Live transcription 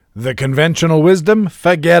The conventional wisdom?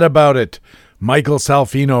 Forget about it. Michael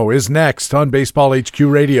Salfino is next on Baseball HQ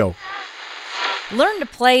Radio. Learn to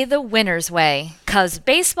play the winner's way, 'cause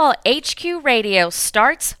Baseball HQ Radio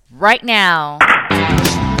starts right now.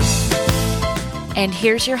 And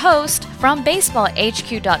here's your host from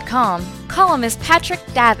BaseballHQ.com, columnist Patrick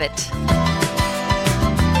Davitt.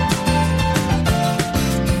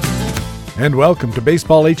 And welcome to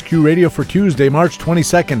Baseball HQ Radio for Tuesday, March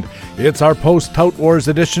 22nd. It's our post-Tout Wars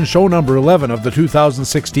edition, show number 11 of the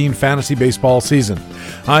 2016 fantasy baseball season.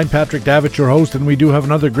 I'm Patrick Davitt, your host, and we do have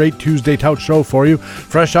another great Tuesday Tout show for you.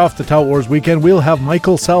 Fresh off the Tout Wars weekend, we'll have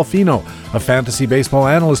Michael Salfino, a fantasy baseball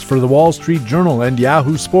analyst for the Wall Street Journal and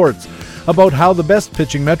Yahoo Sports, about how the best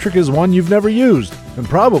pitching metric is one you've never used and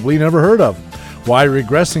probably never heard of. Why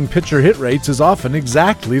regressing pitcher hit rates is often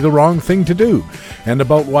exactly the wrong thing to do, and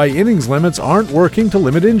about why innings limits aren't working to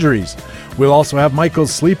limit injuries. We'll also have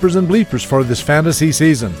Michael's sleepers and bleepers for this fantasy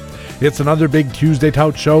season. It's another big Tuesday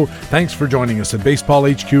Tout show. Thanks for joining us at Baseball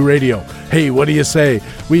HQ Radio. Hey, what do you say?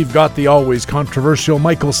 We've got the always controversial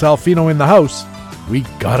Michael Salfino in the house. We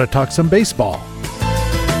gotta talk some baseball.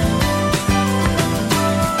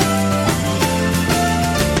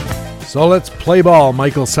 So let's play ball.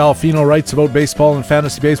 Michael Salfino writes about baseball and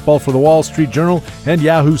fantasy baseball for the Wall Street Journal and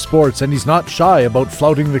Yahoo Sports, and he's not shy about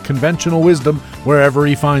flouting the conventional wisdom wherever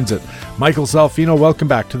he finds it. Michael Salfino, welcome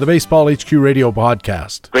back to the Baseball HQ Radio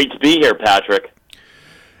podcast. Great to be here, Patrick.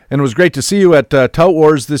 And it was great to see you at Tout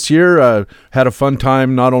Wars this year. Had a fun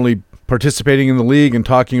time not only participating in the league and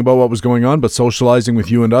talking about what was going on, but socializing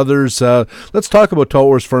with you and others. Let's talk about Tout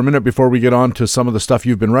Wars for a minute before we get on to some of the stuff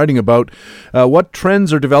you've been writing about. What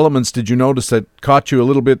trends or developments did you notice that caught you a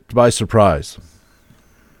little bit by surprise?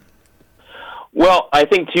 Well, I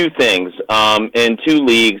think two things. In two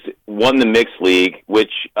leagues, one the mixed league,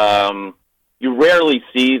 which you rarely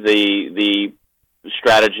see the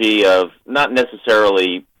strategy of not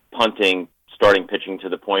necessarily punting starting pitching to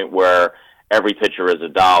the point where every pitcher is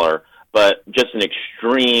 $1, but just an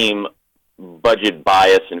extreme budget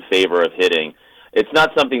bias in favor of hitting. It's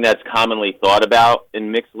not something that's commonly thought about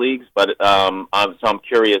in mixed leagues, but so I'm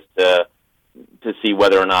curious to see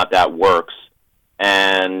whether or not that works.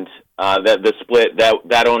 And that the split,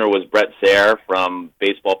 that owner was Brett Sayre from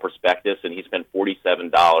Baseball Prospectus, and he spent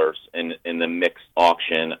 $47 in the mixed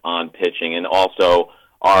auction on pitching. And also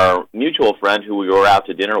our mutual friend who we were out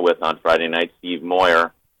to dinner with on Friday night, Steve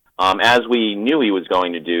Moyer, as we knew he was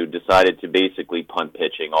going to do, decided to basically punt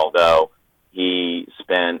pitching, although he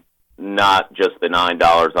spent not just the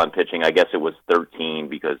 $9 on pitching, I guess it was $13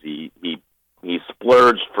 because he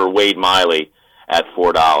splurged for Wade Miley at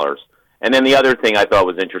 $4. And then the other thing I thought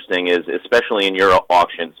was interesting is, especially in your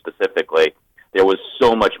auction specifically, there was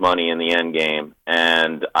so much money in the end game,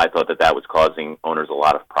 and I thought that was causing owners a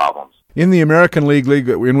lot of problems. In the American League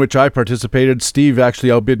in which I participated, Steve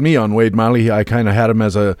actually outbid me on Wade Miley. I kind of had him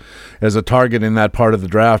as a target in that part of the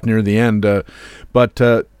draft near the end. But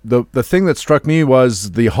the thing that struck me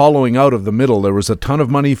was the hollowing out of the middle. There was a ton of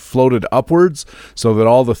money floated upwards, so that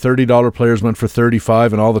all the $30 players went for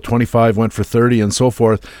 $35 and all the $25 went for $30 and so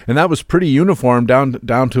forth. And that was pretty uniform down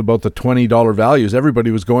to about the $20 values.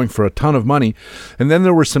 Everybody was going for a ton of money. And then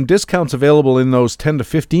there were some discounts available in those $10 to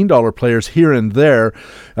 $15 players here and there.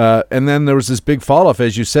 And then there was this big fall-off,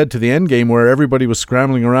 as you said, to the end game where everybody was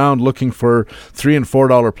scrambling around looking for $3 and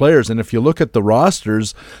 $4 players. And if you look at the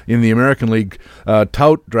rosters in the American League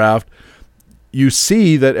tout draft, you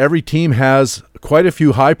see that every team has quite a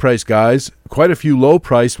few high-priced guys, quite a few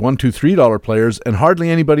low-priced $1, $2, $3 players, and hardly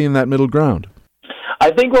anybody in that middle ground. I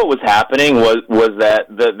think what was happening was that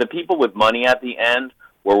the people with money at the end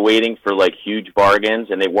were waiting for like huge bargains,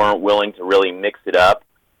 and they weren't willing to really mix it up.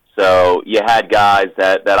 So you had guys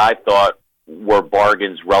that I thought were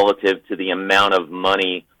bargains relative to the amount of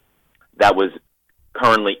money that was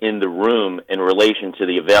currently in the room in relation to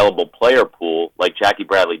the available player pool, like Jackie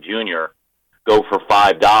Bradley Jr., go for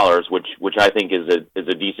 $5, which I think is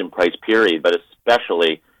a decent price period, but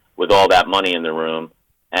especially with all that money in the room.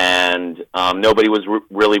 And nobody was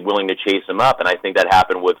really willing to chase him up, and I think that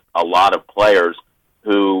happened with a lot of players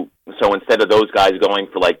who, so instead of those guys going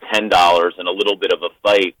for like $10 and a little bit of a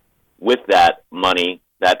fight with that money,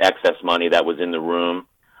 that excess money that was in the room,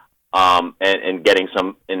 and getting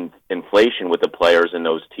some inflation with the players in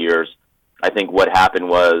those tiers, I think what happened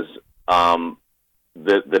was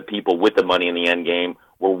the people with the money in the end game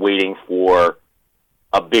were waiting for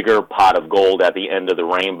a bigger pot of gold at the end of the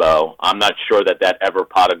rainbow. I'm not sure that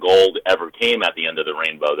pot of gold ever came at the end of the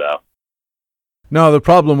rainbow, though. No, the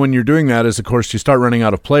problem when you're doing that is, of course, you start running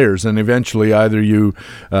out of players, and eventually either you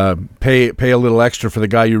pay a little extra for the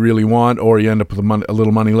guy you really want, or you end up with a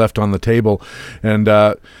little money left on the table. And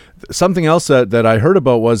something else that I heard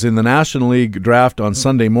about was in the National League draft on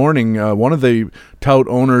Sunday morning, one of the tout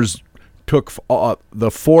owners took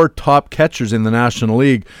the 4 top catchers in the National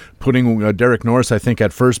League, putting Derek Norris, I think,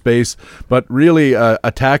 at first base, but really a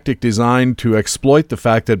tactic designed to exploit the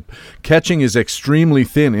fact that catching is extremely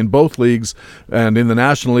thin in both leagues. And in the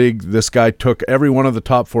National League, this guy took every one of the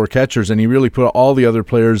top 4 catchers, and he really put all the other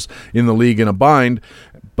players in the league in a bind.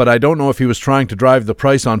 But I don't know if he was trying to drive the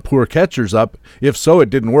price on poor catchers up. If so, it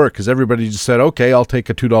didn't work, because everybody just said, "Okay, I'll take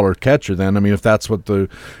a $2 catcher." Then, I mean, if that's what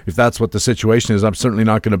the situation is, I'm certainly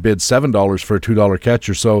not going to bid $7 for a $2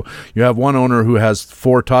 catcher. So you have one owner who has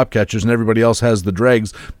 4 top catchers, and everybody else has the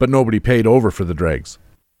dregs, but nobody paid over for the dregs.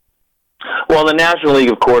 Well, the National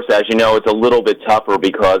League, of course, as you know, it's a little bit tougher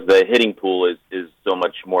because the hitting pool is so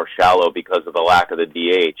much more shallow because of the lack of the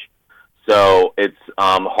DH. So it's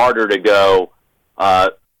harder to go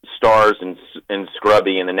stars and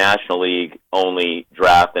scrubby in the National League only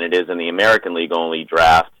draft than it is in the American League only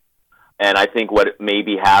draft. And I think what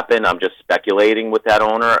maybe happened, I'm just speculating with that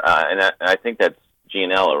owner, and I think that's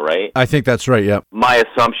Gianella, right? I think that's right, yeah. My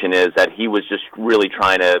assumption is that he was just really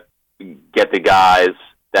trying to get the guys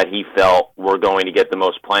that he felt were going to get the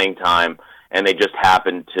most playing time, and they just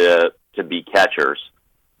happened to be catchers.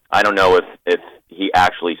 I don't know if he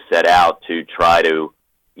actually set out to try to,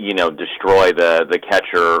 destroy the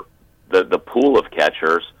catcher, the pool of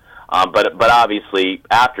catchers. But obviously,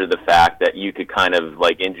 after the fact, that you could kind of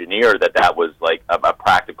like engineer that was like a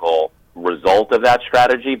practical result of that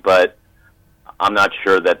strategy. But I'm not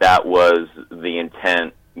sure that was the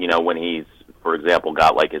intent. When he's, for example,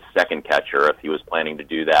 got like his second catcher, if he was planning to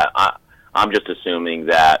do that. I'm just assuming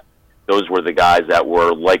that those were the guys that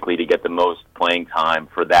were likely to get the most playing time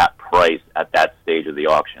for that price at that stage of the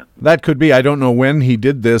auction. That could be. I don't know when he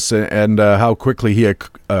did this and how quickly he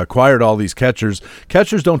acquired all these catchers.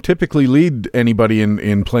 Catchers don't typically lead anybody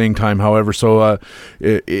in playing time, however, so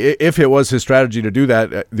if it was his strategy to do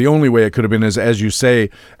that, the only way it could have been is, as you say,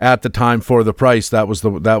 at the time for the price, that was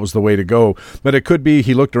the way to go. But it could be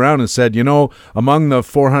he looked around and said, among the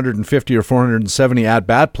 450 or 470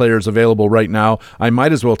 at-bat players available right now, I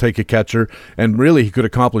might as well take a catcher. And really, he could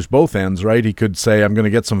accomplish both ends, right? He could say, I'm going to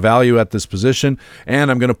get some value at this position, and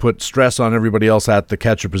I'm going to put stress on everybody else at the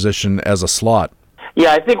catcher position as a slot.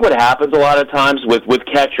 Yeah, I think what happens a lot of times with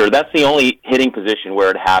catcher, that's the only hitting position where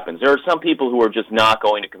it happens. There are some people who are just not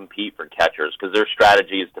going to compete for catchers because their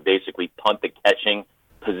strategy is to basically punt the catching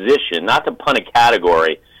position, not to punt a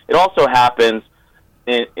category. It also happens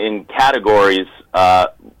in categories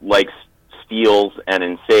like steals and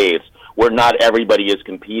in saves, where not everybody is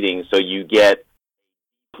competing, so you get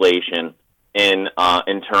inflation in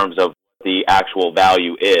terms of the actual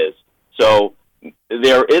value is. So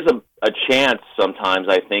there is a chance sometimes,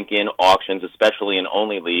 I think, in auctions, especially in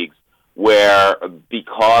only leagues, where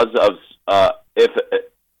because of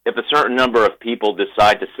if a certain number of people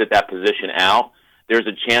decide to sit that position out, there's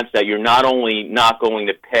a chance that you're not only not going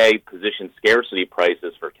to pay position scarcity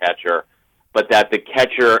prices for catcher, but that the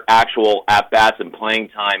catcher actual at-bats and playing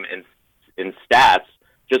time and in stats,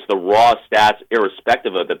 just the raw stats,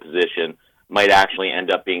 irrespective of the position, might actually end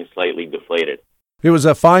up being slightly deflated. It was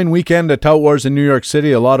a fine weekend at Tout Wars in New York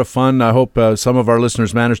City, a lot of fun. I hope some of our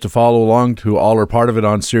listeners managed to follow along to all or part of it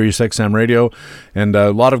on Sirius XM Radio, and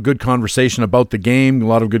a lot of good conversation about the game, a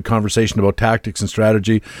lot of good conversation about tactics and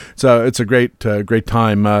strategy. So it's a great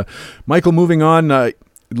time. Michael, moving on,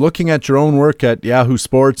 looking at your own work at Yahoo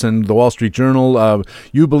Sports and the Wall Street Journal,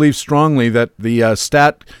 you believe strongly that the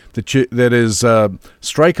stat that is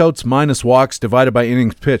strikeouts minus walks divided by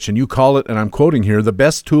innings pitched, and you call it, and I'm quoting here, the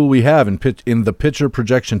best tool we have in the pitcher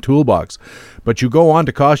projection toolbox. But you go on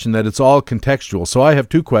to caution that it's all contextual. So I have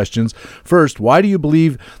 2 questions. First, why do you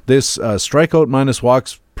believe this strikeout minus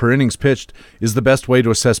walks per innings pitched is the best way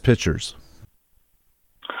to assess pitchers?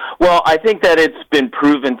 Well, I think that it's been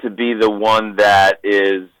proven to be the one that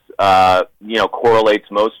is, correlates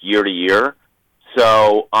most year to year.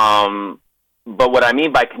 So, but what I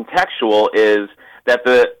mean by contextual is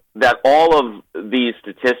that all of these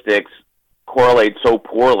statistics correlate so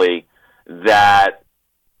poorly that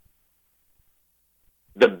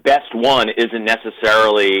the best one isn't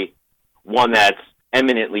necessarily one that's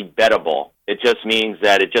eminently bettable. It just means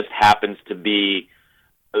that it just happens to be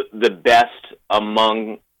the best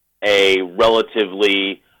among a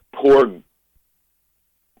relatively poor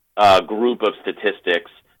group of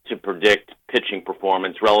statistics to predict pitching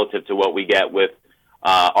performance relative to what we get with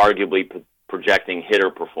arguably projecting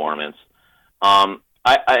hitter performance.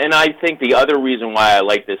 I think the other reason why I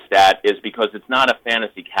like this stat is because it's not a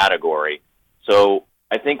fantasy category. So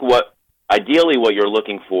I think ideally what you're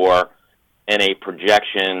looking for in a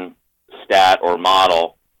projection stat or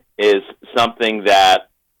model is something that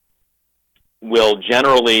will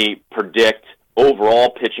generally predict overall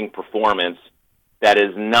pitching performance that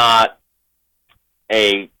is not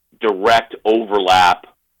a direct overlap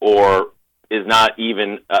or is not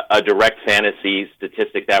even a direct fantasy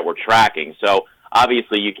statistic that we're tracking. So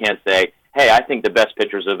obviously you can't say, hey, I think the best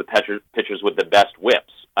pitchers are the pitchers with the best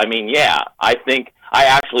whips. I mean, yeah, I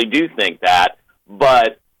actually do think that,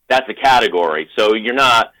 but that's a category. So you're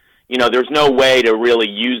not, there's no way to really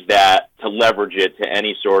use that to leverage it to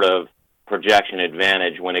any sort of projection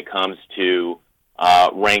advantage when it comes to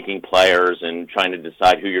ranking players and trying to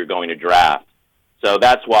decide who you're going to draft. So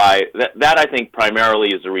that's why that I think primarily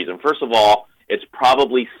is the reason. First of all, it's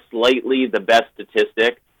probably slightly the best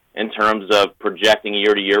statistic in terms of projecting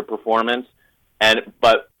year-to-year performance,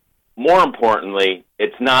 but more importantly,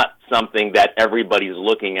 it's not something that everybody's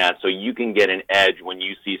looking at, so you can get an edge when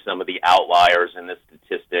you see some of the outliers in this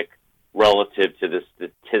statistic relative to the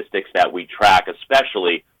statistics that we track,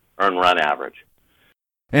 especially earned run average.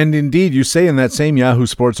 And indeed, you say in that same Yahoo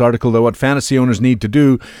Sports article that what fantasy owners need to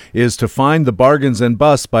do is to find the bargains and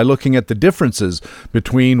busts by looking at the differences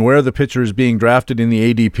between where the pitcher is being drafted in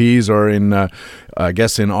the ADPs or in,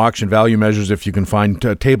 in auction value measures, if you can find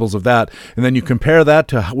tables of that. And then you compare that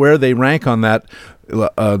to where they rank on that,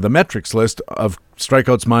 the metrics list of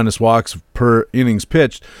strikeouts minus walks per innings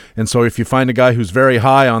pitched. And so if you find a guy who's very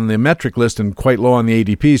high on the metric list and quite low on the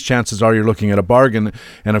ADPs, chances are you're looking at a bargain.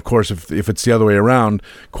 And of course, if it's the other way around,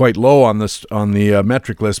 quite low on the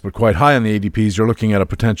metric list but quite high on the ADPs, you're looking at a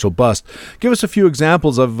potential bust. Give us a few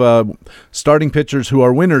examples of starting pitchers who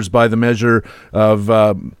are winners by the measure of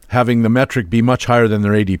having the metric be much higher than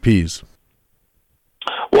their ADPs.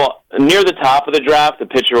 Well, near the top of the draft, the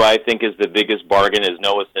pitcher I think is the biggest bargain is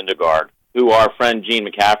Noah Syndergaard, who our friend Gene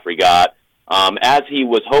McCaffrey got, as he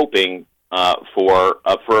was hoping for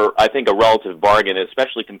I think a relative bargain,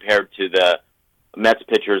 especially compared to the Mets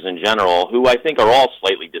pitchers in general, who I think are all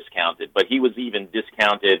slightly discounted. But he was even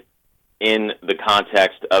discounted in the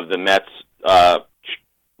context of the Mets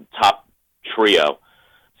top trio.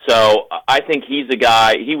 So I think he's a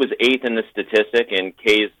guy. He was 8th in the statistic in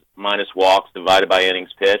Ks minus walks divided by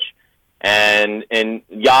innings pitched. And in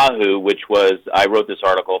Yahoo, I wrote this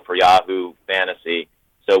article for Yahoo Fantasy,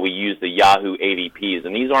 so we use the Yahoo ADPs.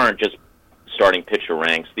 And these aren't just starting pitcher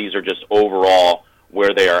ranks. These are just overall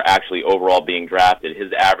where they are actually overall being drafted.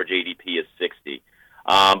 His average ADP is 60.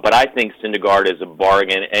 But I think Syndergaard is a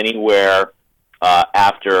bargain anywhere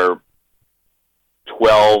after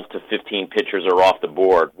 12 to 15 pitchers are off the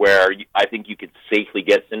board, where I think you could safely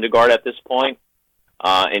get Syndergaard at this point.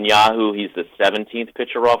 In Yahoo, he's the 17th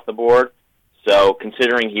pitcher off the board. So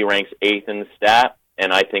considering he ranks 8th in the stat,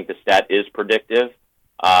 and I think the stat is predictive,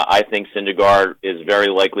 I think Syndergaard is very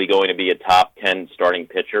likely going to be a top 10 starting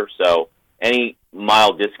pitcher. So any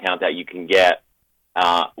mild discount that you can get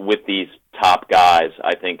with these top guys,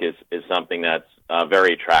 I think is something that's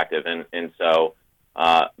very attractive. And so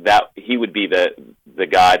that he would be the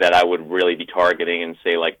guy that I would really be targeting and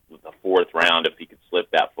say like the 4th round if he could slip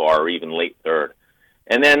that far, or even late 3rd.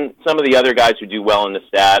 And then some of the other guys who do well in the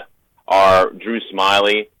stat are Drew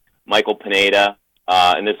Smyly, Michael Pineda,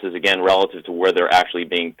 and this is, again, relative to where they're actually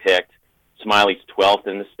being picked. Smiley's 12th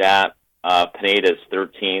in the stat. Pineda is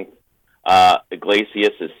 13th.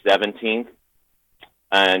 Iglesias is 17th.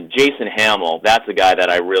 And Jason Hamill, that's a guy that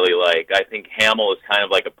I really like. I think Hamill is kind of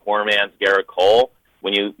like a poor man's Garrett Cole.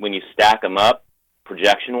 When you stack them up,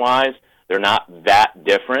 projection-wise, they're not that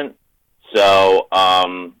different. So,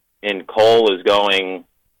 and Cole is going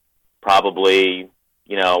probably,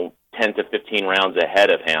 10 to 15 rounds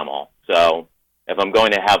ahead of Hamill. So if I'm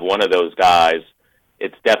going to have one of those guys,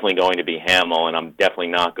 it's definitely going to be Hamill, and I'm definitely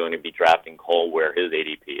not going to be drafting Cole where his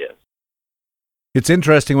ADP is. It's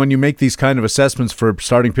interesting when you make these kind of assessments for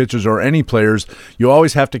starting pitchers or any players, you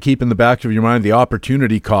always have to keep in the back of your mind the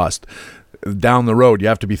opportunity cost. Down the road, you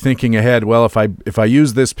have to be thinking ahead. Well, if I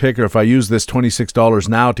use this pick, or if I use this $26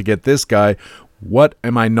 now to get this guy, what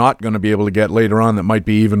am I not going to be able to get later on that might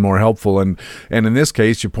be even more helpful? And in this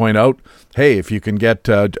case, you point out, hey, if you can get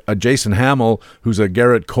a Jason Hamill, who's a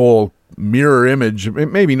Garrett Cole mirror image,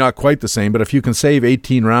 maybe not quite the same, but if you can save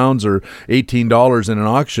 18 rounds or $18 in an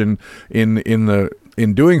auction in the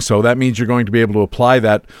in doing so, that means you're going to be able to apply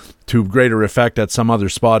that to greater effect at some other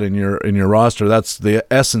spot in your roster. That's the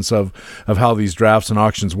essence of how these drafts and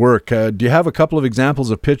auctions work. Do you have a couple of examples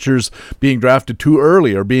of pitchers being drafted too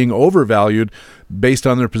early or being overvalued based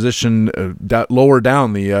on their position lower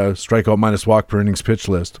down the strikeout minus walk per innings pitch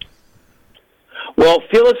list? Well,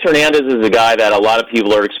 Felix Hernandez is a guy that a lot of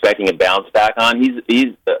people are expecting a bounce back on. He's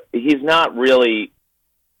not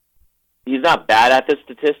bad at this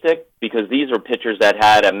statistic because these are pitchers that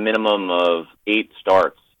had a minimum of 8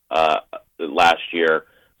 starts last year.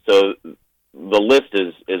 So the list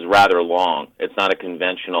is rather long. It's not a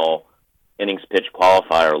conventional innings pitch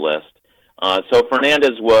qualifier list. So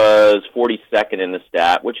Fernandez was 42nd in the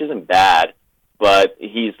stat, which isn't bad, but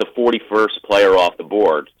he's the 41st player off the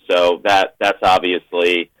board. So that's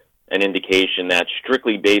obviously an indication that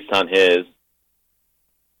strictly based on his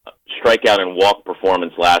strikeout and walk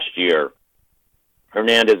performance last year,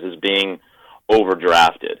 Hernandez is being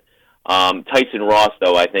overdrafted. Tyson Ross,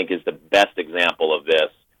 though, I think is the best example of this.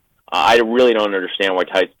 I really don't understand why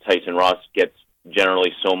Tyson Ross gets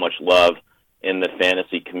generally so much love in the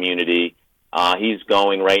fantasy community. He's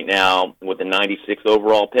going right now with a 96th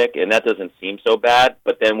overall pick, and that doesn't seem so bad.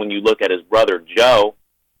 But then when you look at his brother, Joe,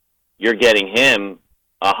 you're getting him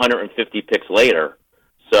 150 picks later.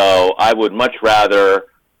 So I would much rather,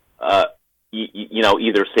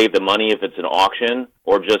 either save the money if it's an auction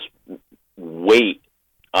or just wait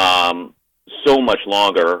so much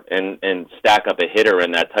longer and stack up a hitter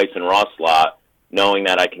in that Tyson Ross slot, knowing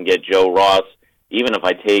that I can get Joe Ross, even if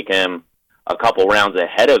I take him a couple rounds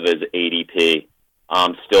ahead of his ADP,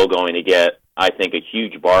 I'm still going to get, I think, a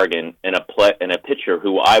huge bargain and a pitcher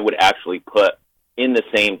who I would actually put in the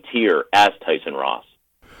same tier as Tyson Ross.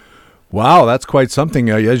 Wow, that's quite something.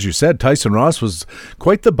 As you said, Tyson Ross was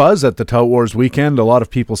quite the buzz at the Tout Wars weekend. A lot of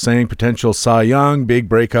people saying potential Cy Young, big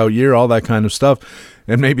breakout year, all that kind of stuff.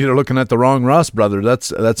 And maybe they're looking at the wrong Ross brother.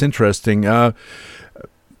 That's interesting.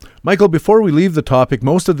 Michael, before we leave the topic,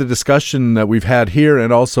 most of the discussion that we've had here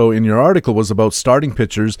and also in your article was about starting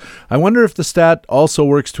pitchers. I wonder if the stat also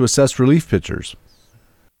works to assess relief pitchers.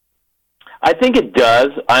 I think it does,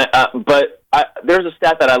 but there's a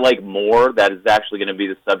stat that I like more that is actually going to be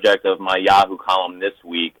the subject of my Yahoo column this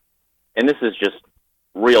week, and this is just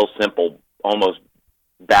real simple, almost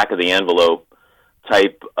back-of-the-envelope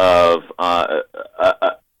type of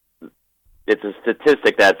it's a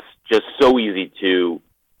statistic that's just so easy to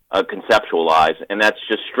conceptualize, and that's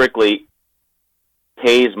just strictly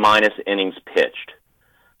Ks minus innings pitched.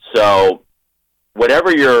 So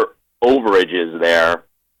whatever your overage is there,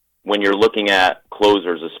 when you're looking at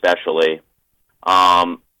closers especially,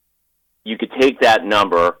 you could take that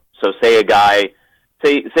number. So say a guy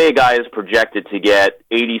is projected to get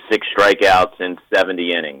 86 strikeouts in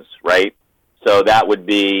 70 innings, right? So that would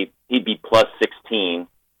be, he'd be plus 16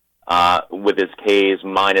 with his Ks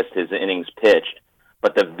minus his innings pitched.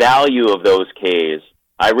 But the value of those Ks,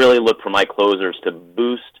 I really look for my closers to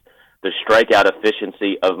boost the strikeout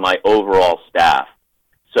efficiency of my overall staff.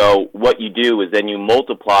 So what you do is then you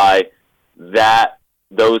multiply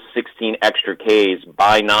those 16 extra Ks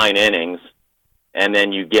by 9 innings, and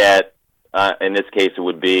then you get, in this case it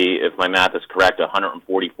would be, if my math is correct,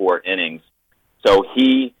 144 innings. So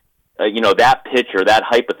he, that pitcher, that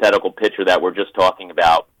hypothetical pitcher that we're just talking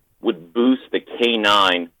about, would boost the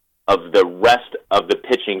K9 of the rest of the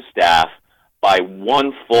pitching staff by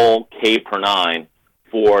 1 full K per 9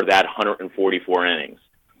 for that 144 innings.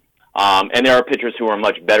 And there are pitchers who are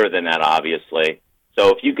much better than that, obviously. So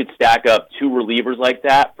if you could stack up 2 relievers like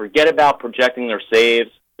that, forget about projecting their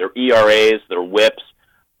saves, their ERAs, their whips.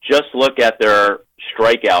 Just look at their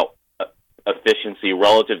strikeout efficiency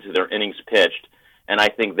relative to their innings pitched. And I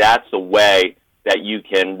think that's the way that you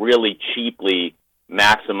can really cheaply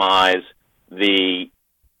maximize the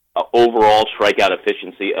overall strikeout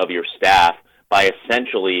efficiency of your staff by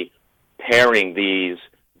essentially pairing these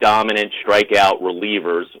dominant strikeout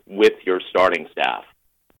relievers with your starting staff.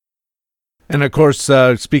 And of course,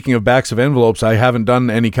 speaking of backs of envelopes, I haven't done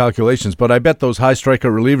any calculations, but I bet those high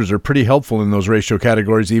strikeout relievers are pretty helpful in those ratio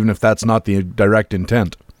categories, even if that's not the direct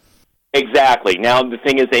intent. Exactly. Now, the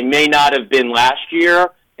thing is, they may not have been last year,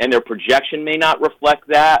 and their projection may not reflect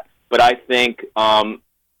that, but I think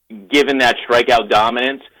given that strikeout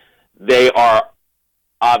dominance, they are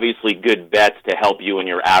obviously good bets to help you in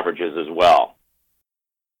your averages as well.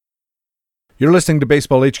 You're listening to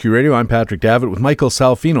Baseball HQ Radio. I'm Patrick Davitt with Michael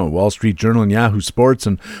Salfino, Wall Street Journal and Yahoo Sports.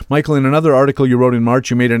 And Michael, in another article you wrote in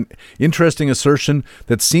March, you made an interesting assertion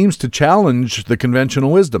that seems to challenge the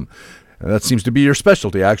conventional wisdom. That seems to be your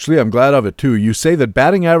specialty, actually. I'm glad of it, too. You say that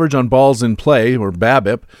batting average on balls in play, or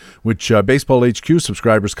BABIP, which Baseball HQ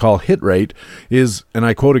subscribers call hit rate, is, and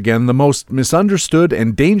I quote again, the most misunderstood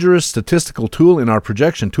and dangerous statistical tool in our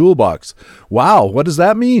projection toolbox. Wow, what does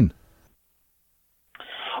that mean?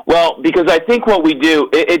 Well, because I think what we do,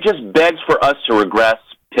 it just begs for us to regress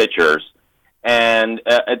pitchers and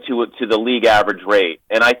to the league average rate.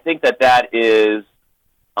 And I think that is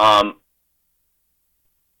a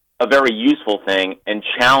very useful thing in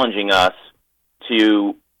challenging us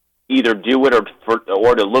to either do it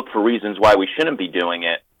or to look for reasons why we shouldn't be doing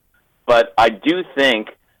it. But I do think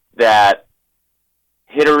that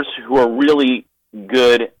hitters who are really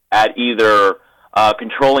good at either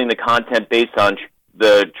controlling the content based on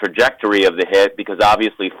the trajectory of the hit, because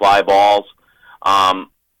obviously fly balls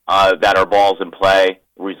that are balls in play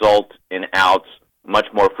result in outs much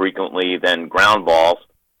more frequently than ground balls,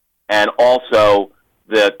 and also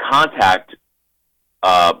the contact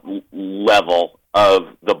level of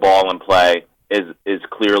the ball in play is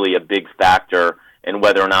clearly a big factor in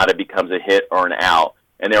whether or not it becomes a hit or an out.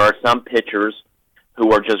 And there are some pitchers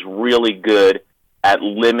who are just really good at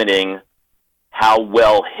limiting how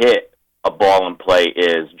well hit a ball in play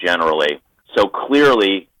is generally. So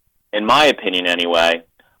clearly, in my opinion anyway,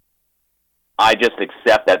 I just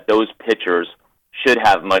accept that those pitchers should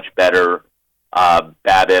have much better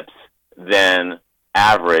BABIPs than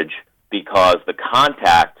average, because the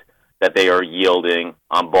contact that they are yielding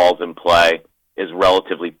on balls in play is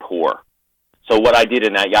relatively poor. So what I did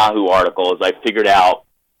in that Yahoo article is I figured out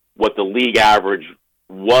what the league average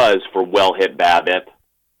was for well-hit BABIP,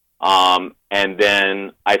 and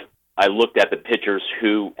then I looked at the pitchers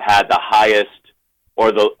who had the highest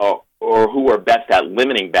or who were best at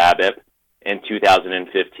limiting BABIP in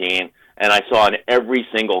 2015, and I saw in every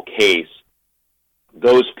single case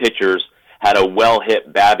those pitchers had a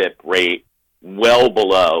well-hit BABIP rate well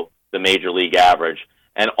below the major league average,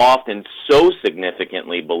 and often so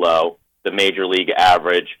significantly below the major league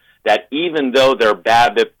average that even though their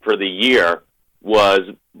BABIP for the year was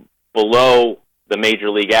below the major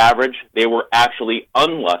league average, they were actually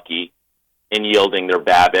unlucky in yielding their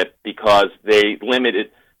BABIP because they limited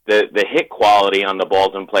the hit quality on the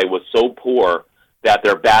balls in play was so poor that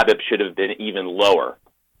their BABIP should have been even lower.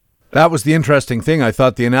 That was the interesting thing. I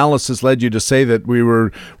thought the analysis led you to say that we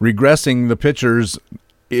were regressing the pitchers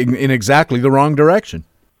in exactly the wrong direction.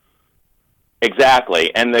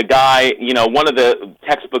 Exactly. And the guy, one of the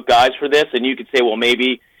textbook guys for this, and you could say, well,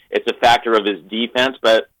 maybe it's a factor of his defense,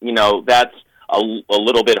 but, that's a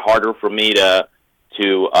little bit harder for me to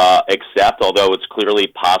accept, although it's clearly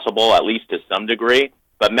possible, at least to some degree.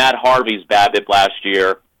 But Matt Harvey's BABIP last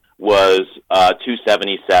year was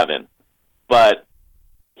 277. But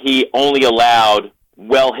he only allowed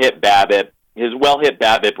well-hit BABIP. His well-hit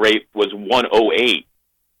BABIP rate was 108.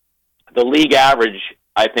 The league average,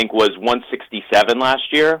 I think, was 167 last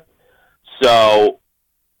year. So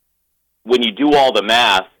when you do all the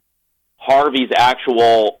math, Harvey's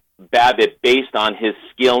actual BABIP based on his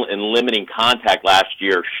skill in limiting contact last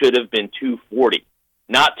year should have been 240,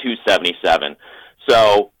 not 277.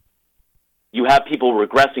 So you have people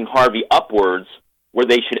regressing Harvey upwards where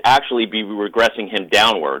they should actually be regressing him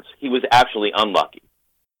downwards. He was actually unlucky.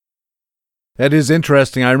 That is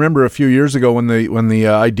interesting. I remember a few years ago when the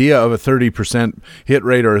idea of a 30% hit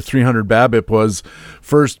rate or a 300 BABIP was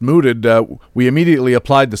first mooted, we immediately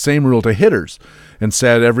applied the same rule to hitters and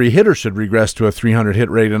said every hitter should regress to a 300 hit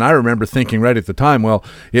rate. And I remember thinking right at the time, well,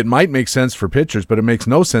 it might make sense for pitchers, but it makes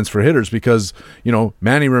no sense for hitters because,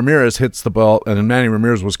 Manny Ramirez hits the ball, and Manny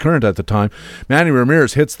Ramirez was current at the time. Manny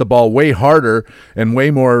Ramirez hits the ball way harder and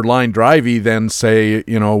way more line drivey than, say,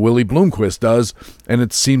 Willie Bloomquist does. And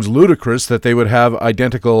it seems ludicrous that they would have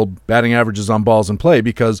identical batting averages on balls in play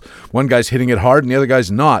because one guy's hitting it hard and the other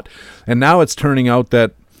guy's not. And now it's turning out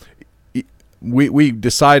that we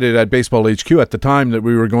decided at Baseball HQ at the time that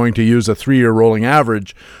we were going to use a 3-year rolling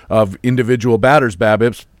average of individual batters'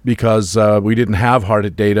 BABIPs because we didn't have hard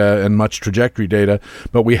hit data and much trajectory data,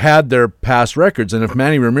 but we had their past records. And if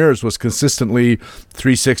Manny Ramirez was consistently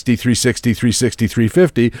 360, 360, 360,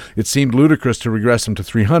 350, it seemed ludicrous to regress him to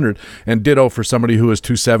 300, and ditto for somebody who was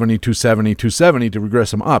 270, 270, 270 to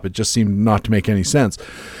regress him up. It just seemed not to make any sense.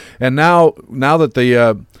 And now that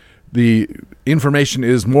the information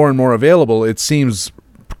is more and more available, it seems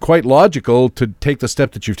quite logical to take the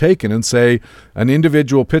step that you've taken and say an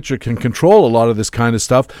individual pitcher can control a lot of this kind of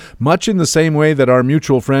stuff, much in the same way that our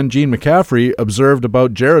mutual friend Gene McCaffrey observed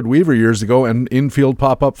about Jared Weaver years ago and infield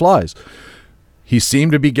pop-up flies. he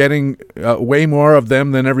seemed to be getting way more of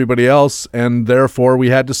them than everybody else, and therefore we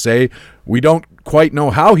had to say we don't quite know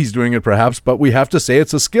how he's doing it perhaps, but we have to say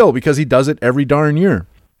it's a skill because he does it every darn year.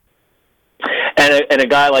 And a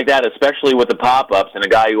guy like that, especially with the pop-ups, and a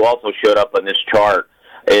guy who also showed up on this chart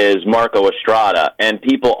is Marco Estrada. And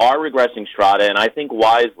people are regressing Estrada, and I think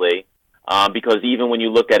wisely, because even when you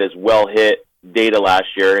look at his well-hit data last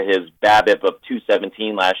year, his BABIP of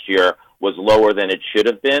 217 last year was lower than it should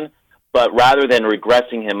have been. But rather than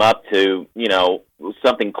regressing him up to,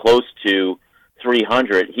 something close to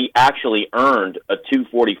 300, he actually earned a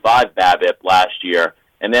 245 BABIP last year.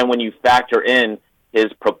 And then when you factor in his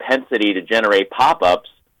propensity to generate pop-ups,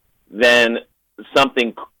 then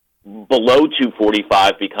something below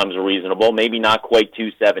 245 becomes reasonable, maybe not quite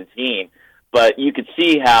 217. But you could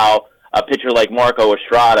see how a pitcher like Marco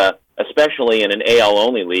Estrada, especially in an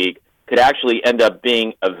AL-only league, could actually end up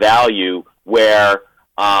being a value where,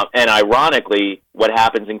 and ironically, what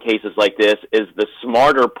happens in cases like this is the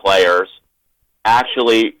smarter players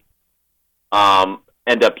actually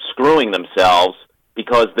end up screwing themselves,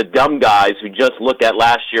 because the dumb guys who just look at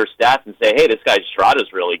last year's stats and say, hey, this guy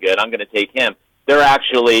Estrada's really good, I'm going to take him, they're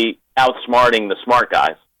actually outsmarting the smart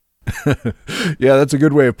guys. Yeah, that's a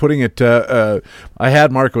good way of putting it. I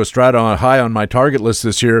had Marco Estrada high on my target list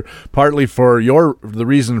this year, partly for the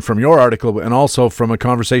reason from your article, and also from a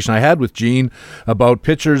conversation I had with Gene about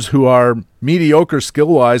pitchers who are mediocre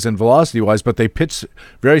skill-wise and velocity-wise, but they pitch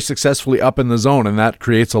very successfully up in the zone, and that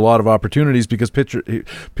creates a lot of opportunities because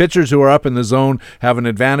pitchers who are up in the zone have an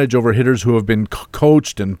advantage over hitters who have been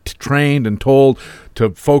coached and trained and told to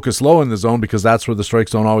focus low in the zone, because that's where the strike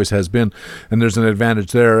zone always has been, and there's an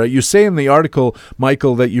advantage there. You say in the article,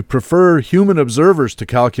 Michael, that you prefer human observers to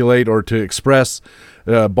calculate or to express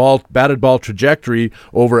batted ball trajectory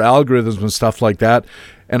over algorithms and stuff like that.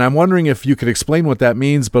 And I'm wondering if you could explain what that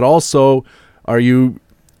means, but also, are you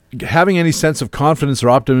having any sense of confidence or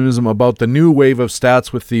optimism about the new wave of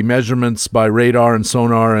stats with the measurements by radar and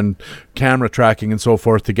sonar and camera tracking and so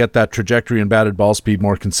forth to get that trajectory and batted ball speed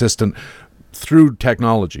more consistent through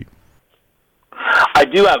technology? I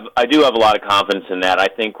do have a lot of confidence in that. I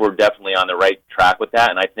think we're definitely on the right track with that,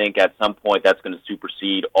 and I think at some point that's going to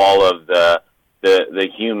supersede all of the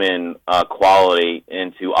human quality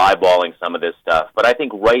into eyeballing some of this stuff. But I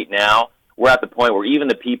think right now we're at the point where even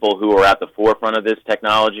the people who are at the forefront of this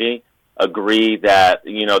technology agree that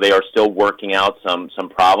they are still working out some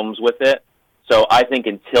problems with it. So I think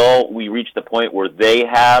until we reach the point where they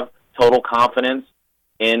have total confidence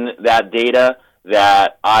in that data,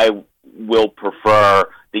 that I will prefer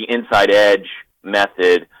the inside edge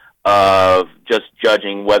method of just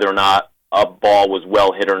judging whether or not a ball was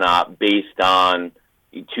well hit or not based on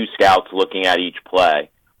two scouts looking at each play,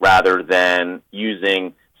 rather than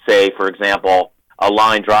using, say, for example, a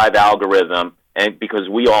line drive algorithm. And because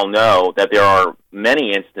we all know that there are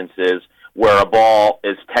many instances where a ball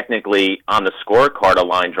is technically on the scorecard a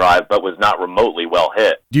line drive, but was not remotely well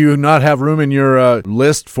hit. Do you not have room in your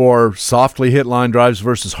list for softly hit line drives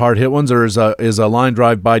versus hard hit ones, or is a line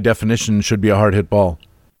drive by definition should be a hard hit ball?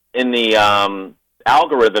 In the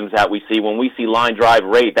algorithms that we see, when we see line drive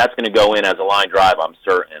rate, that's going to go in as a line drive, I'm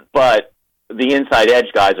certain. But the inside edge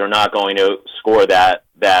guys are not going to score that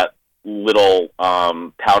little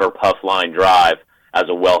powder puff line drive as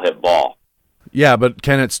a well hit ball. Yeah, but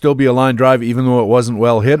can it still be a line drive even though it wasn't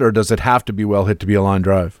well hit, or does it have to be well hit to be a line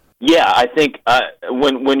drive? Yeah, I think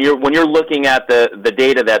when you're looking at the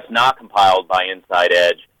data that's not compiled by Inside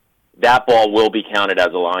Edge, that ball will be counted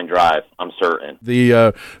as a line drive, I'm certain.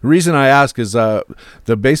 The reason I ask is the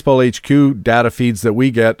BaseballHQ data feeds that we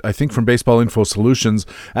get, I think from Baseball Info Solutions,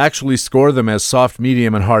 actually score them as soft,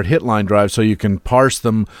 medium, and hard hit line drives, so you can parse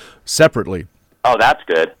them separately. Oh, that's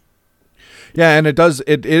good. Yeah, and it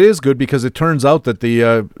is good because it turns out that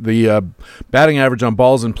the batting average on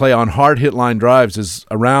balls in play on hard hit line drives is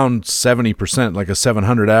around 70%, like a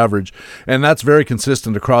 700 average, and that's very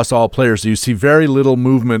consistent across all players. So you see very little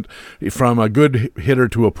movement from a good hitter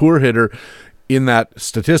to a poor hitter in that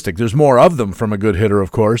statistic. There's more of them from a good hitter,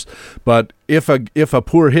 of course, but if a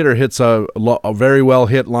poor hitter hits a very well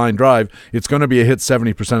hit line drive, it's going to be a hit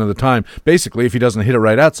 70% of the time, basically, if he doesn't hit it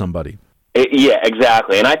right at somebody. Yeah,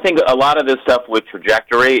 exactly. And I think a lot of this stuff with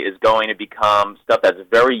trajectory is going to become stuff that's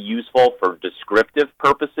very useful for descriptive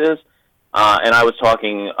purposes. And I was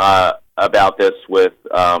talking about this with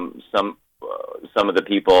some of the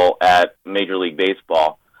people at Major League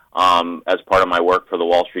Baseball as part of my work for the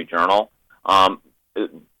Wall Street Journal.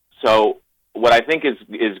 So what I think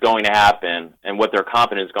is going to happen, and what they're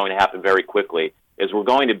confident is going to happen very quickly, is we're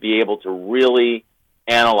going to be able to really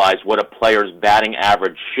analyze what a player's batting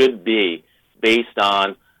average should be based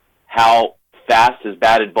on how fast his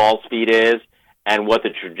batted ball speed is and what the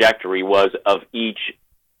trajectory was of each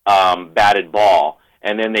batted ball.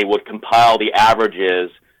 And then they would compile the averages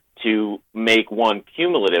to make one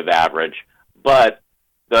cumulative average. But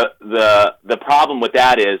the problem with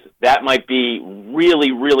that is that might be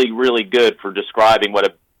really, really, really good for describing what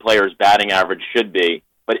a player's batting average should be.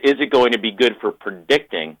 But is it going to be good for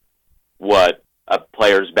predicting what a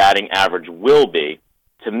player's batting average will be?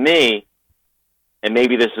 To me, and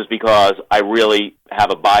maybe this is because I really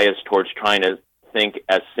have a bias towards trying to think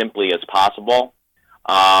as simply as possible,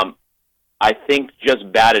 I think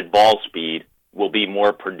just batted ball speed will be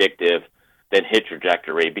more predictive than hit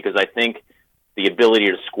trajectory, because I think the ability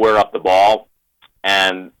to square up the ball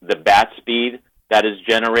and the bat speed that is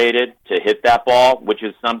generated to hit that ball, which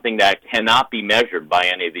is something that cannot be measured by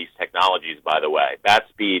any of these technologies, by the way. Bat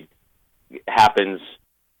speed happens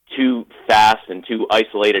too fast and too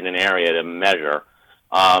isolated an area to measure.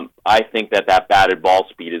 I think that batted ball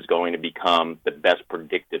speed is going to become the best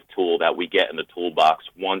predictive tool that we get in the toolbox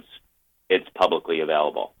once it's publicly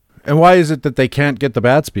available. And why is it that they can't get the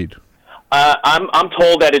bat speed? I'm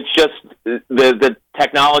told that it's just the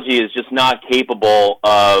technology is just not capable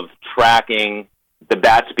of tracking the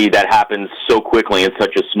bat speed that happens so quickly in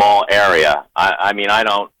such a small area. I mean, I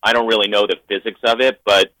don't really know the physics of it,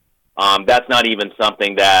 but that's not even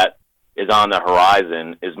something that is on the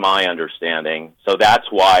horizon, is my understanding. So that's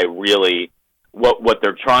why really what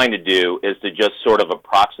they're trying to do is to just sort of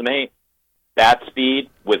approximate bat speed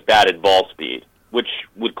with batted ball speed, which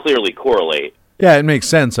would clearly correlate. Yeah, it makes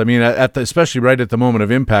sense. I mean, especially right at the moment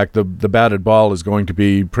of impact, the batted ball is going to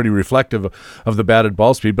be pretty reflective of the batted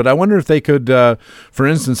ball speed. But I wonder if they could, for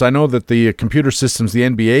instance, I know that the computer systems the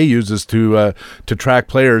NBA uses to track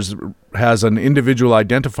players has an individual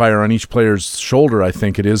identifier on each player's shoulder, I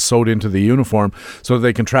think it is, sewed into the uniform, so that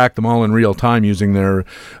they can track them all in real time using their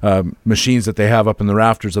machines that they have up in the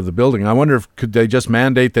rafters of the building. I wonder if could they just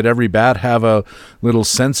mandate that every bat have a little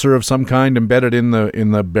sensor of some kind embedded in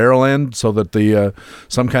the barrel end, so that the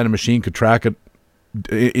some kind of machine could track it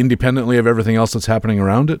independently of everything else that's happening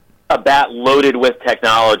around it? A bat loaded with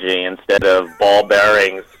technology instead of ball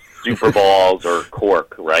bearings, super balls, or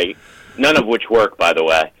cork, right? None of which work, by the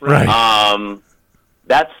way. Right.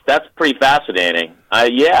 That's pretty fascinating.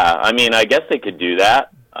 Yeah, I mean, I guess they could do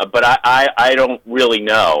that, but I don't really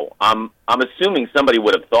know. I'm assuming somebody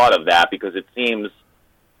would have thought of that, because it seems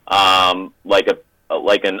like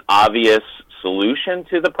an obvious solution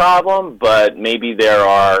to the problem, but maybe there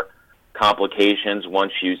are complications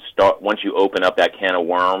once you open up that can of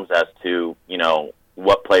worms as to, you know,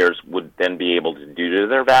 what players would then be able to do to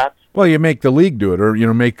their bats. Well, you make the league do it, or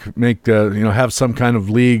have some kind of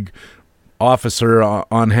league officer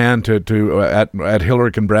on hand to at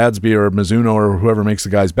Hillerich and Bradsby or Mizuno or whoever makes the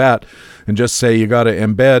guy's bat, and just say you got to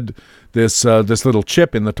embed this little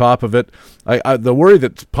chip in the top of it. The worry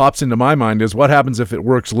that pops into my mind is what happens if it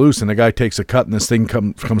works loose and the guy takes a cut and this thing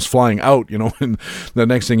comes flying out, you know, and the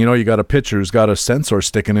next thing you know, you got a pitcher who's got a sensor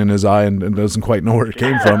sticking in his eye and doesn't quite know where it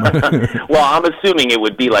came from. Well, I'm assuming it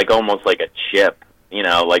would be like almost like a chip, you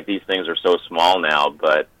know, like these things are so small now,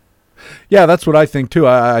 but... Yeah, that's what I think too.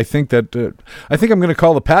 I think that I think I'm going to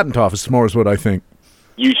call the patent office tomorrow is what I think.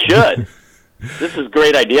 You should. This is a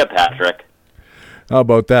great idea, Patrick. How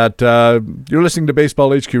about that? You're listening to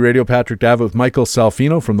Baseball HQ Radio. Patrick Davitt with Michael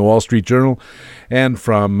Salfino from the Wall Street Journal and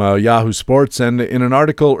from Yahoo Sports. And in an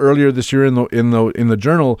article earlier this year in the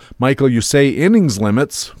Journal, Michael, you say innings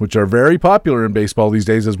limits, which are very popular in baseball these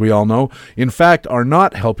days, as we all know, in fact, are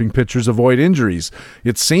not helping pitchers avoid injuries.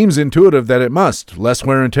 It seems intuitive that it must. Less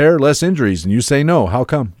wear and tear, less injuries. And you say no. How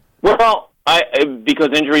come? Well, because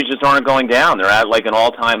injuries just aren't going down. They're at like an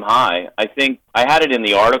all-time high. I think I had it in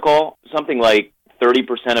the article, something like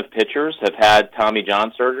 30% of pitchers have had Tommy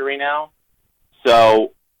John surgery now.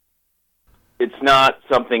 So it's not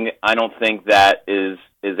something I don't think that is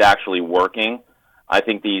actually working. I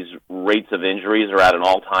think these rates of injuries are at an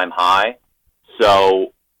all-time high.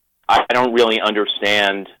 So I don't really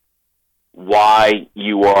understand why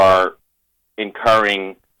you are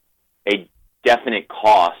incurring a definite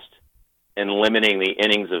cost in limiting the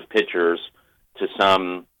innings of pitchers to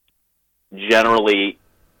some generally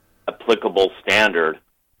applicable standard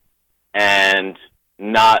and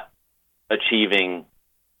not achieving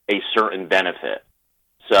a certain benefit.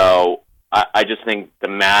 So I just think the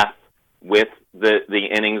math with the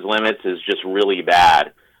innings limits is just really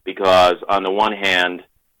bad, because on the one hand,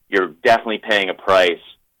 you're definitely paying a price,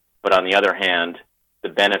 but on the other hand, the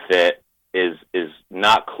benefit is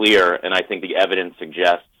not clear, and I think the evidence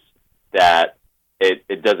suggests that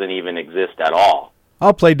it doesn't even exist at all.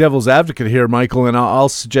 I'll play devil's advocate here, Michael, and I'll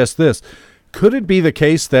suggest this. Could it be the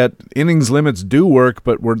case that innings limits do work,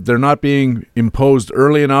 but they're not being imposed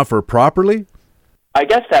early enough or properly? I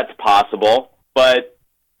guess that's possible, but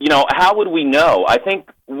how would we know? I think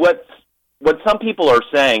what some people are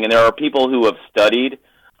saying, and there are people who have studied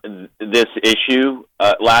this issue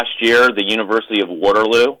last year, the University of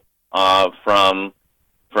Waterloo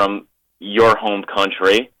from your home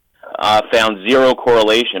country found zero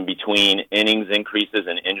correlation between innings increases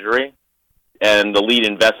and injury. And the lead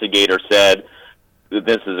investigator said,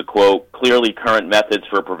 this is a quote, "Clearly current methods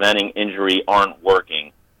for preventing injury aren't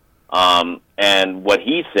working." And what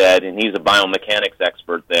he said, and he's a biomechanics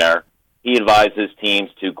expert there, he advises teams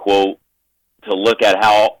to, quote, to look at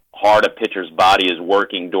how hard a pitcher's body is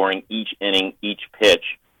working during each inning, each pitch,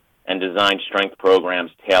 and design strength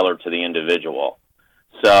programs tailored to the individual.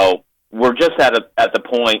 So we're just at the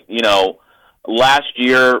point, last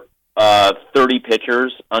year, 30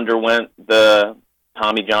 pitchers underwent the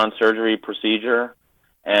Tommy John surgery procedure,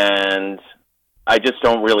 and I just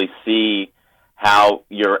don't really see how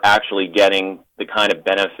you're actually getting the kind of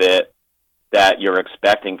benefit that you're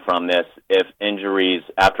expecting from this if injuries,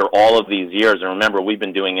 after all of these years, and remember, we've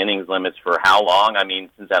been doing innings limits for how long? I mean,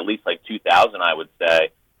 since at least like 2000, I would say.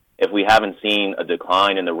 If we haven't seen a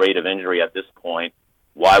decline in the rate of injury at this point,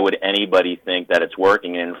 why would anybody think that it's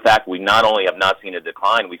working? And in fact, we not only have not seen a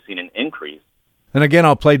decline, we've seen an increase. And again,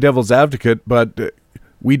 I'll play devil's advocate, but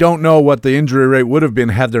we don't know what the injury rate would have been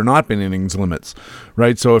had there not been innings limits,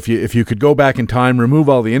 right? So if you could go back in time, remove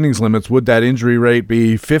all the innings limits, would that injury rate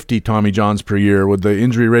be 50 Tommy Johns per year? Would the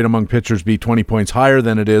injury rate among pitchers be 20 points higher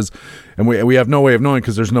than it is? And we have no way of knowing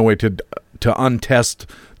because there's no way to untest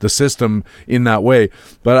the system in that way.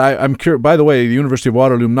 But I'm curious, by the way, the University of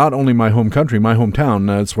Waterloo, not only my home country, my hometown,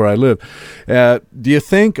 that's where I live. Do you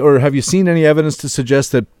think, or have you seen any evidence to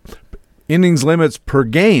suggest that innings limits per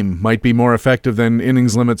game might be more effective than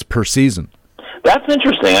innings limits per season? That's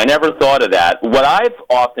interesting. I never thought of that. What I've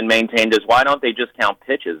often maintained is why don't they just count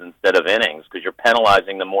pitches instead of innings? Because you're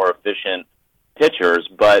penalizing the more efficient pitchers.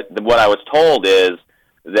 But what I was told is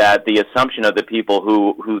that the assumption of the people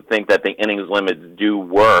who think that the innings limits do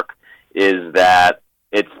work is that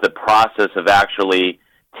it's the process of actually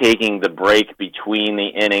taking the break between the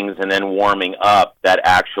innings and then warming up that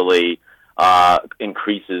actually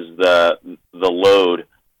increases the load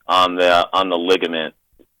on the ligament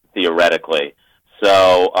theoretically.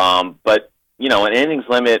 So, but an innings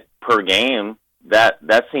limit per game that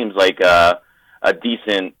seems like a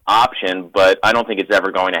decent option, but I don't think it's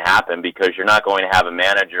ever going to happen because you're not going to have a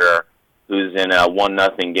manager who's in a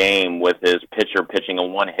 1-0 game with his pitcher pitching a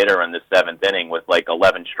one-hitter in the 7th inning with like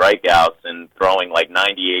 11 strikeouts and throwing like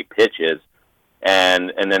 98 pitches,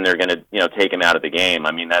 and then they're going to take him out of the game.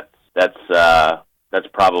 I mean that's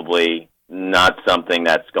probably not something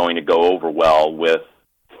that's going to go over well with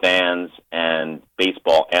fans and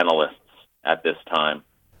baseball analysts at this time.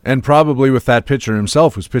 And probably with that pitcher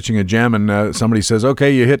himself who's pitching a gem and somebody says,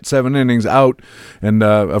 okay, you hit 7 innings out. And,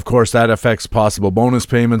 of course, that affects possible bonus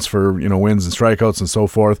payments for, wins and strikeouts and so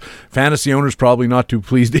forth. Fantasy owners probably not too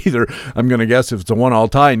pleased either, I'm going to guess, if it's a 1-all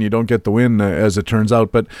tie and you don't get the win, as it turns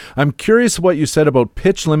out. But I'm curious what you said about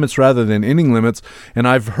pitch limits rather than inning limits. And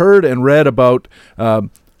I've heard and read about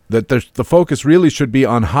that the focus really should be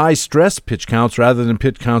on high-stress pitch counts rather than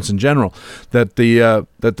pitch counts in general. That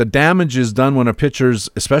the damage is done when a pitcher's,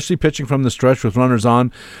 especially pitching from the stretch with runners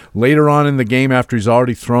on, later on in the game after he's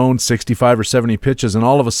already thrown 65 or 70 pitches, and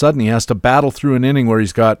all of a sudden he has to battle through an inning where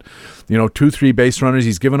he's got 2-3 base runners,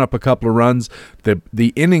 he's given up a couple of runs.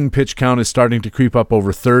 The inning pitch count is starting to creep up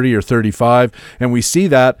over 30 or 35, and we see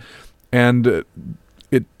that, and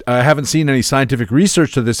I haven't seen any scientific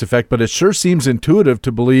research to this effect, but it sure seems intuitive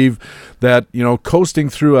to believe that, coasting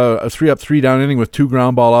through a 3-up, 3-down inning with 2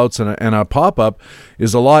 ground ball outs and a pop-up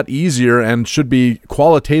is a lot easier and should be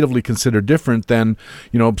qualitatively considered different than,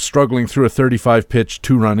 struggling through a 35-pitch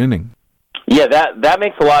 2-run inning. Yeah, that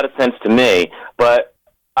makes a lot of sense to me. But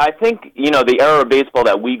I think, the era of baseball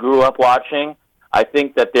that we grew up watching, I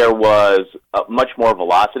think that there was much more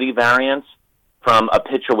velocity variance from a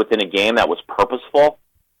pitcher within a game that was purposeful.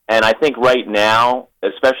 And I think right now,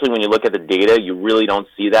 especially when you look at the data, you really don't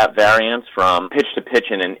see that variance from pitch to pitch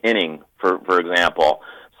in an inning, for example.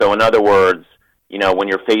 So in other words, when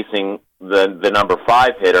you're facing the number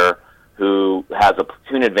 5 hitter who has a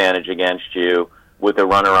platoon advantage against you with a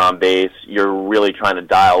runner on base, you're really trying to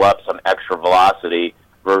dial up some extra velocity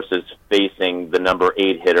versus facing the number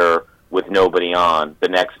 8 hitter with nobody on the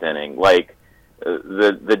next inning. Like,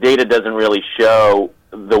 the data doesn't really show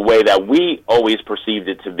the way that we always perceived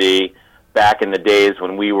it to be back in the days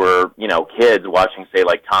when we were, kids watching, say,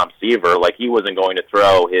 like Tom Seaver. Like, he wasn't going to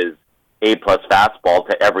throw his A-plus fastball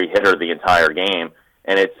to every hitter the entire game.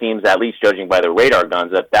 And it seems, at least judging by the radar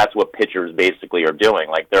guns, that that's what pitchers basically are doing.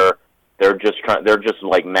 Like they're just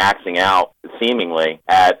like maxing out seemingly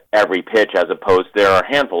at every pitch, as opposed there are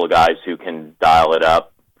a handful of guys who can dial it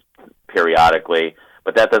up periodically,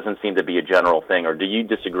 but that doesn't seem to be a general thing. Or do you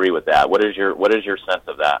disagree with that? What is your sense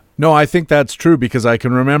of that? No, I think that's true, because I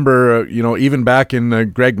can remember, even back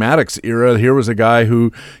in Greg Maddox's era, here was a guy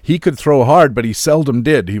who he could throw hard, but he seldom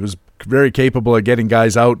did. He was very capable of getting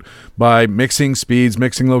guys out by mixing speeds,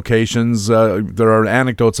 mixing locations. There are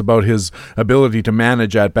anecdotes about his ability to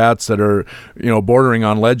manage at-bats that are, bordering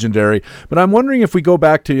on legendary. But I'm wondering if we go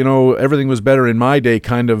back to, everything was better in my day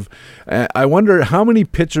kind of, I wonder how many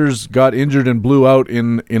pitchers got injured and blew out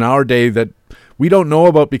in our day that we don't know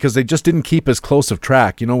about because they just didn't keep as close of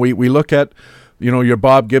track. We look at your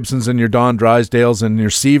Bob Gibsons and your Don Drysdales and your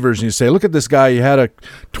Seavers, and you say, look at this guy. He had a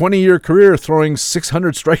 20-year career throwing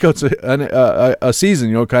 600 strikeouts a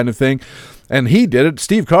season, kind of thing. And he did it.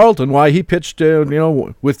 Steve Carlton, why he pitched,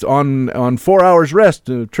 with on 4 hours rest,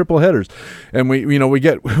 triple headers, and we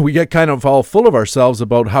get kind of all full of ourselves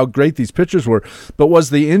about how great these pitchers were. But was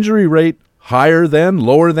the injury rate higher then,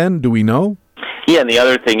 lower then? Do we know? Yeah, and the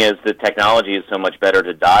other thing is the technology is so much better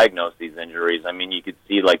to diagnose these injuries. I mean, you could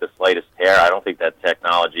see like the slightest tear. I don't think that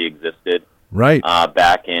technology existed right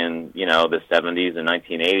back in the 70s and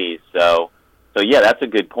 1980s. So yeah, that's a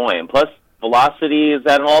good point. And plus, velocity is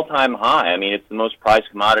at an all-time high. I mean, it's the most prized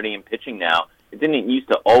commodity in pitching now. It didn't used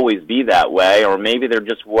to always be that way, or maybe there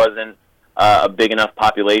just wasn't a big enough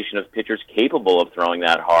population of pitchers capable of throwing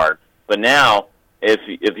that hard. But now,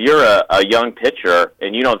 if you're a young pitcher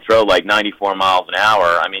and you don't throw like 94 miles an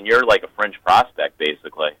hour, I mean, you're like a fringe prospect,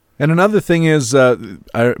 basically. And another thing is,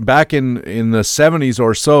 back in the 70s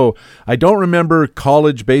or so, I don't remember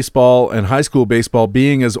college baseball and high school baseball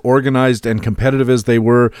being as organized and competitive as they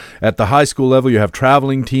were at the high school level. You have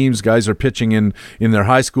traveling teams, guys are pitching in their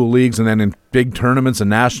high school leagues and then in big tournaments and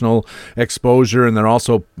national exposure, and they're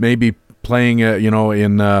also maybe playing,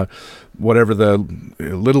 in whatever the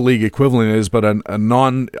Little League equivalent is, but a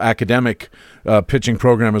non-academic pitching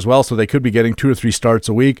program as well, so they could be getting 2 or 3 starts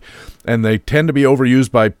a week, and they tend to be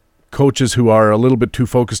overused by coaches who are a little bit too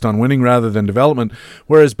focused on winning rather than development.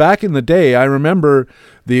 Whereas back in the day, I remember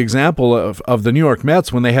the example of the New York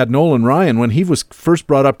Mets when they had Nolan Ryan. When he was first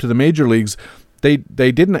brought up to the major leagues, they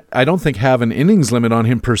didn't, I don't think, have an innings limit on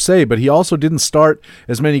him per se, but he also didn't start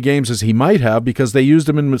as many games as he might have because they used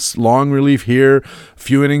him in long relief here, a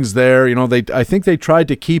few innings there. I think they tried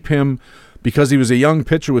to keep him, because he was a young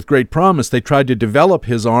pitcher with great promise, they tried to develop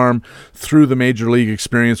his arm through the major league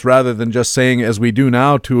experience rather than just saying, as we do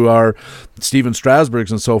now to our Steven Strasburgs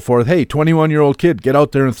and so forth, hey, 21-year-old kid, get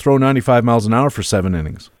out there and throw 95 miles an hour for 7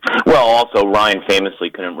 innings. Well, also, Ryan famously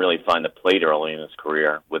couldn't really find the plate early in his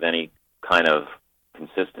career with any kind of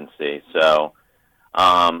consistency. So,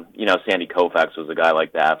 Sandy Koufax was a guy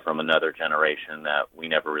like that from another generation that we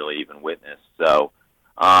never really even witnessed. So,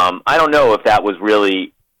 I don't know if that was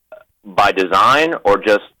really by design or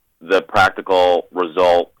just the practical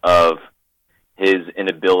result of his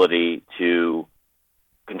inability to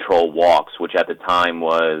control walks, which at the time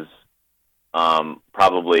was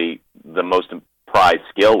probably the most prized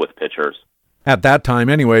skill with pitchers. At that time,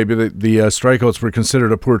 anyway, the strikeouts were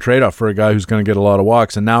considered a poor trade-off for a guy who's going to get a lot of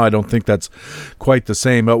walks, and now I don't think that's quite the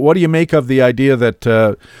same. But what do you make of the idea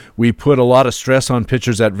that we put a lot of stress on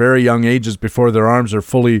pitchers at very young ages before their arms are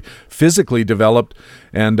fully physically developed,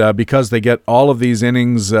 and because they get all of these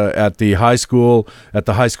innings at the high school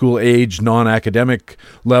age, non-academic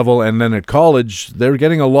level, and then at college, they're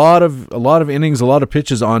getting a lot of innings, a lot of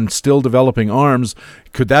pitches on still developing arms.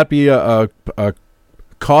 Could that be a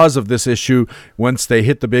cause of this issue once they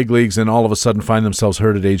hit the big leagues and all of a sudden find themselves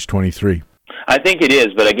hurt at age 23? I think it is,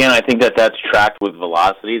 but again, I think that's tracked with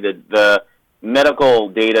velocity. The medical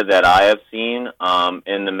data that I have seen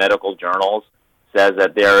in the medical journals says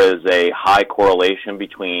that there is a high correlation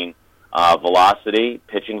between velocity,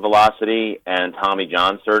 pitching velocity, and Tommy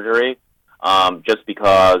John surgery, just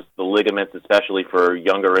because the ligaments, especially for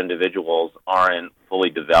younger individuals, aren't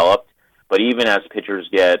fully developed. But even as pitchers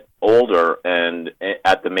get older and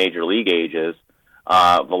at the major league ages,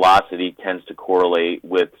 velocity tends to correlate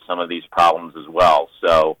with some of these problems as well.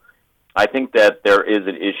 So I think that there is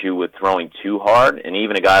an issue with throwing too hard, and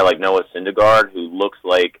even a guy like Noah Syndergaard, who looks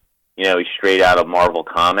like he's straight out of Marvel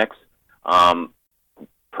Comics,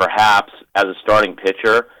 perhaps as a starting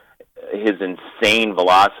pitcher, his insane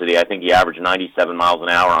velocity, I think he averaged 97 miles an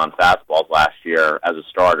hour on fastballs last year as a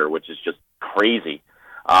starter, which is just crazy.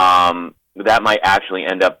 That might actually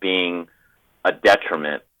end up being a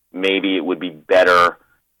detriment. Maybe it would be better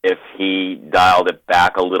if he dialed it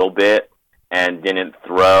back a little bit and didn't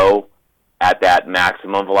throw at that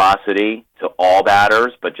maximum velocity to all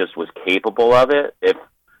batters, but just was capable of it, if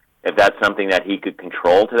that's something that he could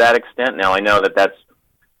control to that extent. Now, I know that that's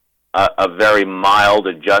a very mild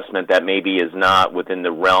adjustment that maybe is not within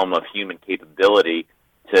the realm of human capability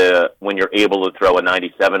to, when you're able to throw a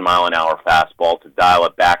 97-mile-an-hour fastball, to dial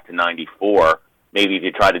it back to 94. Maybe if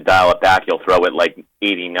you try to dial it back, you'll throw it like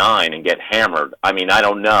 89 and get hammered. I mean, I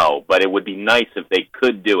don't know, but it would be nice if they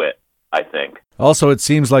could do it, I think. Also, it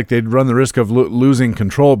seems like they'd run the risk of losing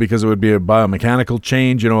control because it would be a biomechanical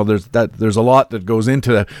change. There's a lot that goes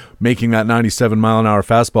into making that 97-mile-an-hour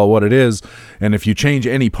fastball what it is. And if you change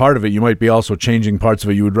any part of it, you might be also changing parts of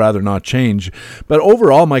it you would rather not change. But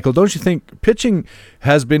overall, Michael, don't you think pitching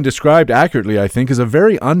has been described accurately, I think, as a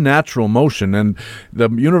very unnatural motion? And the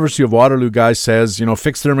University of Waterloo guy says,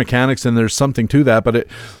 fix their mechanics, and there's something to that. But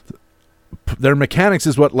their mechanics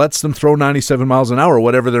is what lets them throw 97 miles an hour,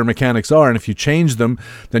 whatever their mechanics are. And if you change them,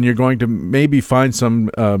 then you're going to maybe find some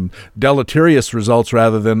deleterious results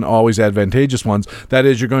rather than always advantageous ones. That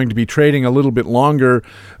is, you're going to be trading a little bit longer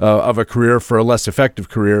of a career for a less effective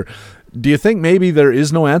career. Do you think maybe there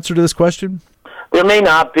is no answer to this question? There may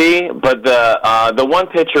not be, but the one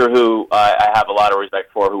pitcher who I have a lot of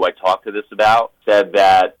respect for, who I talked to this about, said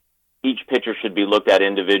that each pitcher should be looked at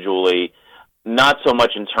individually, not so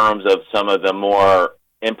much in terms of some of the more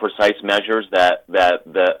imprecise measures that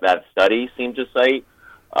study seemed to cite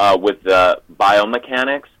with the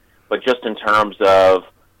biomechanics, but just in terms of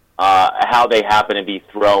how they happen to be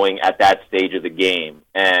throwing at that stage of the game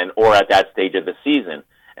or at that stage of the season.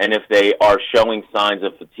 And if they are showing signs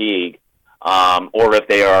of fatigue, or if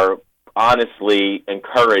they are honestly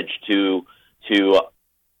encouraged to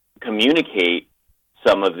communicate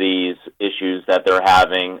some of these issues that they're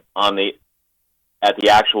having at the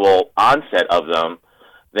actual onset of them,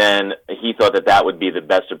 then he thought that would be the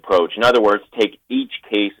best approach. In other words, take each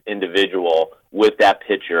case individual with that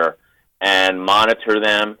pitcher and monitor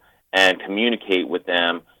them and communicate with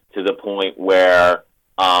them to the point where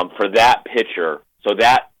for that pitcher, so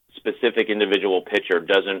that specific individual pitcher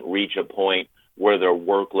doesn't reach a point where their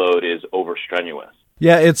workload is overstrenuous.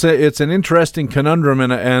 Yeah, it's an interesting conundrum,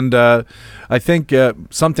 and I think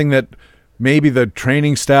something that maybe the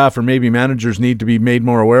training staff or maybe managers need to be made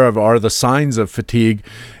more aware of are the signs of fatigue,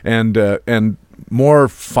 and more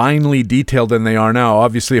finely detailed than they are now.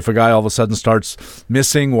 Obviously, if a guy all of a sudden starts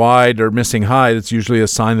missing wide or missing high, that's usually a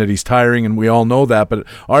sign that he's tiring, and we all know that. But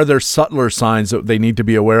are there subtler signs that they need to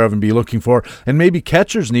be aware of and be looking for? And maybe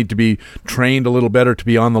catchers need to be trained a little better to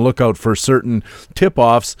be on the lookout for certain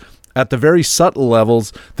tip-offs at the very subtle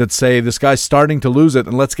levels that say this guy's starting to lose it,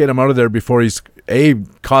 and let's get him out of there before he's A,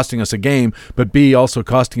 costing us a game, but B, also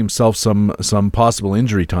costing himself some possible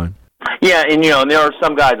injury time. Yeah, and there are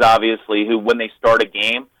some guys, obviously, who when they start a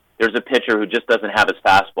game, there's a pitcher who just doesn't have his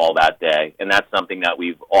fastball that day, and that's something that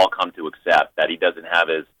we've all come to accept, that he doesn't have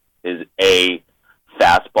his A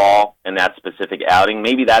fastball in that specific outing.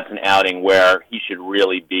 Maybe that's an outing where he should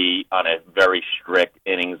really be on a very strict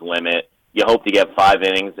innings limit. You hope to get 5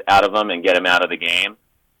 innings out of him and get him out of the game,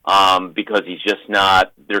 because he's just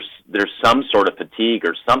not. There's some sort of fatigue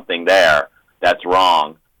or something there that's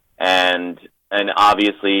wrong, and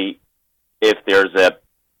obviously, if there's a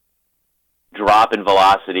drop in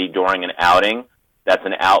velocity during an outing, that's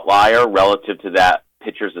an outlier relative to that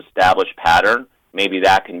pitcher's established pattern. Maybe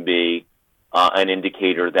that can be an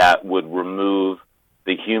indicator that would remove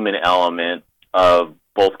the human element of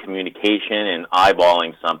both communication and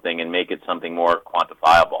eyeballing something and make it something more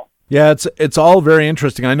quantifiable. Yeah, it's all very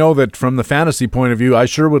interesting. I know that from the fantasy point of view, I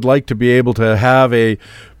sure would like to be able to have a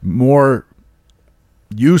more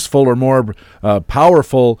useful or more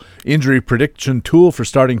powerful injury prediction tool for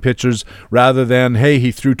starting pitchers, rather than, hey,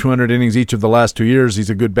 he threw 200 innings each of the last 2 years, he's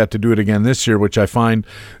a good bet to do it again this year, which I find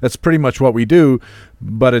that's pretty much what we do,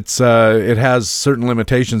 but it has certain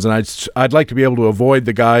limitations, and I'd like to be able to avoid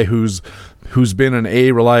the guy who's been an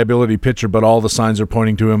A reliability pitcher, but all the signs are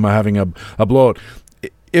pointing to him having a blowout.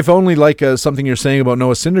 If only like something you're saying about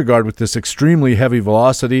Noah Syndergaard with this extremely heavy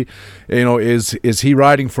velocity, is he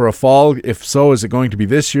riding for a fall? If so, is it going to be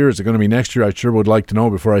this year? Is it going to be next year? I sure would like to know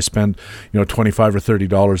before I spend $25 or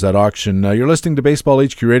 $30 at auction. You're listening to Baseball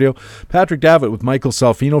HQ Radio. Patrick Davitt with Michael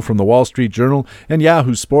Salfino from the Wall Street Journal and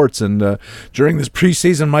Yahoo Sports. And during this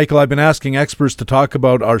preseason, Michael, I've been asking experts to talk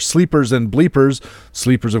about our sleepers and bleepers.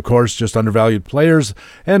 Sleepers, of course, just undervalued players,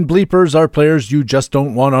 and bleepers are players you just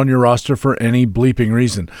don't want on your roster for any bleeping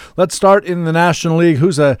reason. Let's start in the National League.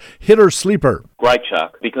 Who's a hitter sleeper?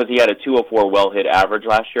 Grichuk, because he had a 204 well-hit average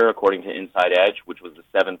last year, according to Inside Edge, which was the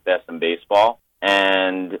 7th best in baseball.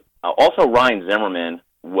 And also Ryan Zimmerman,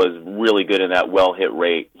 was really good in that well hit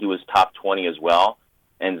rate. He was top 20 as well.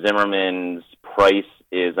 And Zimmerman's price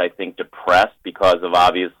is, I think, depressed because of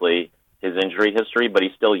obviously his injury history, but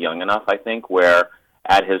he's still young enough, I think, where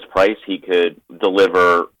at his price he could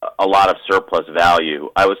deliver a lot of surplus value.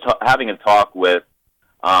 I was having a talk with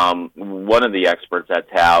one of the experts at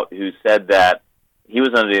Tout who said that he was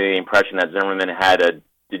under the impression that Zimmerman had a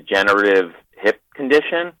degenerative hip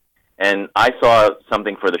condition, and I saw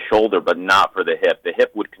something for the shoulder but not for the hip. The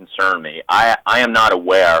hip would concern me. I am not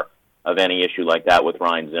aware of any issue like that with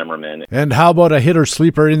Ryan Zimmerman. And how about a hitter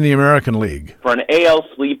sleeper in the American League? For an AL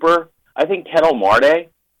sleeper, I think Ketel Marte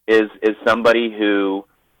is somebody who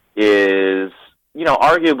is,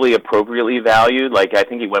 arguably appropriately valued. Like, I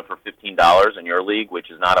think he went for $15 in your league, which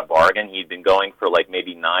is not a bargain. He'd been going for like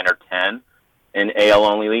maybe 9 or 10 in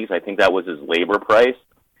AL-only leagues. I think that was his labor price.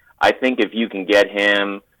 I think if you can get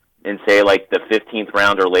him in, say, like the 15th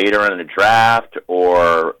round or later in a draft,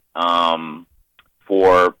 or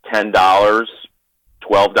for $10, $12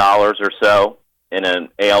 or so in an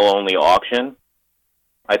AL-only auction,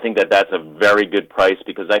 I think that that's a very good price,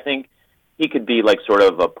 because I think he could be like sort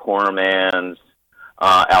of a poor man's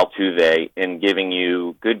Altuve in giving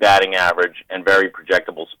you good batting average and very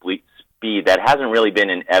projectable speed that hasn't really been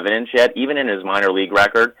in evidence yet, even in his minor league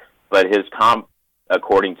record. But his comp,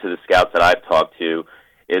 according to the scouts that I've talked to,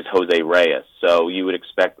 is Jose Reyes. So you would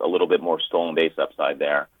expect a little bit more stolen base upside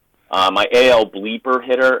there. My AL bleeper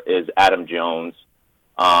hitter is Adam Jones.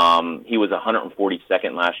 He was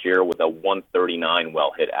 142nd last year with a 139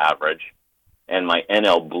 well-hit average. And my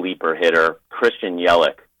NL bleeper hitter, Christian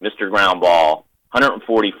Yelich, Mr. Ground Ball,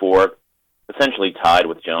 144th, essentially tied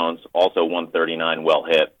with Jones, also 139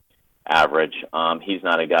 well-hit average. He's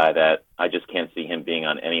not a guy that I just can't see him being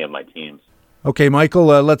on any of my teams. Okay, Michael,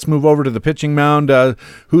 let's move over to the pitching mound.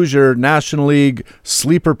 Who's your National League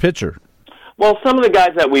sleeper pitcher? Well, some of the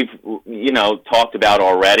guys that we've, talked about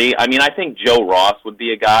already. I mean, I think Joe Ross would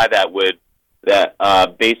be a guy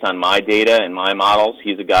that based on my data and my models,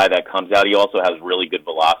 he's a guy that comes out. He also has really good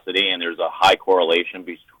velocity, and there's a high correlation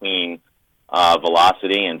between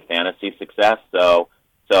velocity and fantasy success. So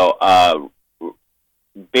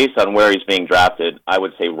based on where he's being drafted, I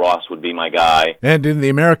would say Ross would be my guy. And in the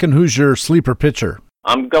American, who's your sleeper pitcher?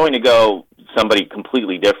 I'm going to go somebody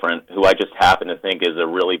completely different, who I just happen to think is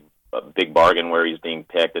a big bargain where he's being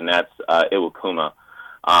picked, and that's Iwakuma.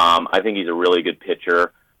 I think he's a really good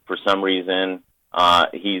pitcher. For some reason,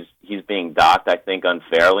 he's being docked, I think,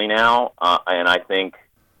 unfairly now, and I think,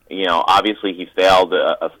 obviously he failed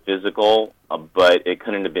a physical, but it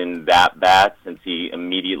couldn't have been that bad since he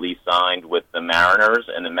immediately signed with the Mariners,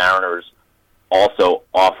 and the Mariners also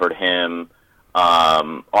offered him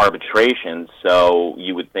arbitration, so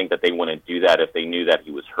you would think that they wouldn't do that if they knew that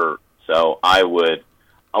he was hurt. So I would,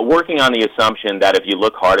 working on the assumption that if you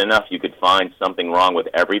look hard enough, you could find something wrong with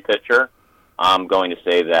every pitcher, I'm going to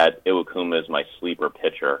say that Iwakuma is my sleeper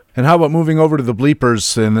pitcher. And how about moving over to the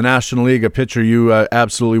bleepers in the National League, a pitcher you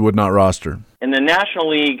absolutely would not roster? In the National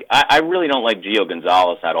League, I really don't like Gio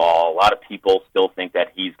Gonzalez at all. A lot of people still think that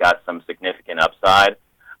he's got some significant upside.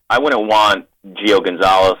 I wouldn't want Gio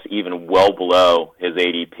Gonzalez even well below his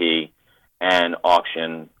ADP and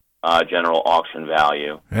general auction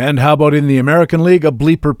value. And how about in the American League, a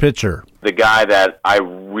bleeper pitcher? The guy that I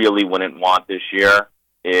really wouldn't want this year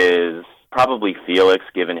is probably Felix,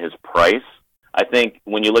 given his price. I think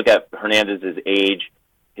when you look at Hernandez's age,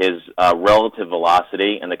 his relative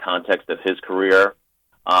velocity in the context of his career,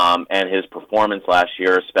 and his performance last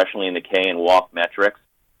year, especially in the K and walk metrics,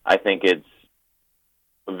 I think it's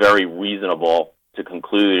very reasonable to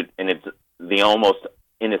conclude, and it's the almost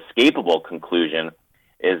inescapable conclusion,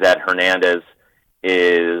 is that Hernandez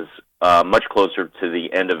is much closer to the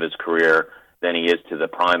end of his career than he is to the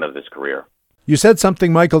prime of his career. You said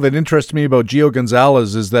something, Michael, that interested me about Gio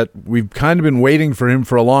Gonzalez, is that we've kind of been waiting for him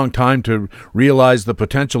for a long time to realize the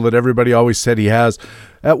potential that everybody always said he has.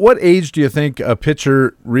 At what age do you think a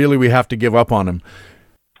pitcher really we have to give up on him?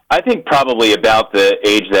 I think probably about the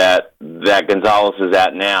age that Gonzalez is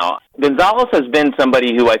at now. Gonzalez has been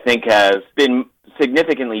somebody who I think has been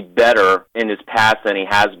significantly better in his past than he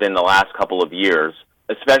has been the last couple of years,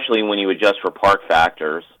 especially when you adjust for park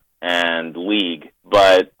factors and league.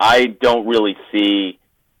 But I don't really see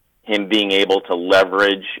him being able to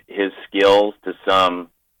leverage his skills to some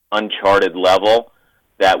uncharted level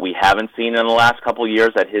that we haven't seen in the last couple of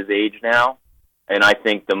years at his age now. And I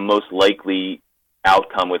think the most likely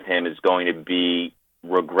outcome with him is going to be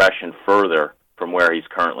regression further from where he's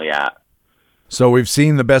currently at. So we've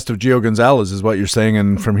seen the best of Gio Gonzalez is what you're saying,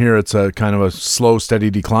 and from here it's a kind of a slow, steady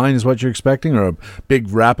decline is what you're expecting, or a big,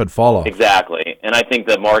 rapid fall-off? Exactly. And I think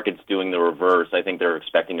the market's doing the reverse. I think they're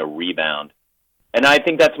expecting a rebound. And I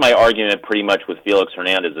think that's my argument pretty much with Felix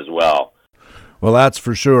Hernandez as well. Well, that's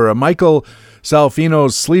for sure. Michael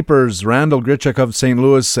Salfino's sleepers, Randall Grichuk of St.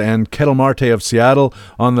 Louis and Ketel Marte of Seattle.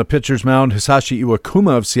 On the pitcher's mound, Hisashi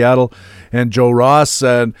Iwakuma of Seattle and Joe Ross.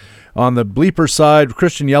 And on the bleeper side,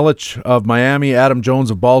 Christian Yelich of Miami, Adam Jones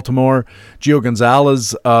of Baltimore, Gio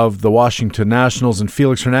Gonzalez of the Washington Nationals, and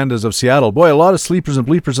Felix Hernandez of Seattle. Boy, a lot of sleepers and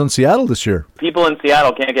bleepers on Seattle this year. People in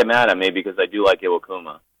Seattle can't get mad at me because I do like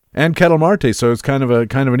Iwakuma. And Ketel Marte, so it's kind of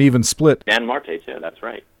an even split. And Marte, too, that's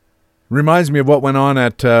right. Reminds me of what went on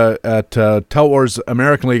at Tout Wars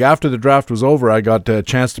American League. After the draft was over, I got a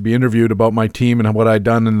chance to be interviewed about my team and what I'd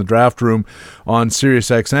done in the draft room on Sirius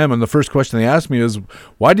XM. And the first question they asked me is,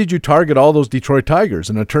 why did you target all those Detroit Tigers?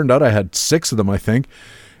 And it turned out I had 6 of them, I think.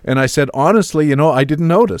 And I said, honestly, I didn't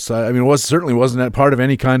notice. I mean, certainly wasn't that part of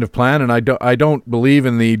any kind of plan. And I don't believe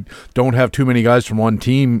in the don't have too many guys from one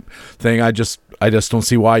team thing. I just don't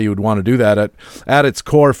see why you would want to do that. At its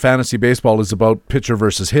core, fantasy baseball is about pitcher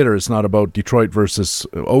versus hitter. It's not about Detroit versus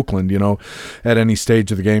Oakland, at any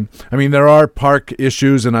stage of the game. I mean, there are park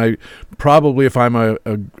issues, and I probably, if I'm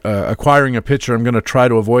acquiring a pitcher, I'm going to try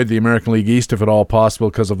to avoid the American League East if at all possible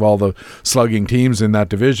because of all the slugging teams in that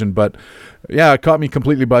division. But yeah, it caught me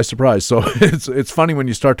completely by surprise. So it's funny when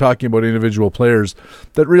you start talking about individual players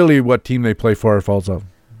that really what team they play for falls off.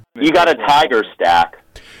 You got a Tiger stack.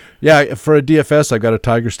 Yeah, for a DFS, I've got a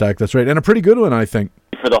Tiger stack. That's right, and a pretty good one, I think.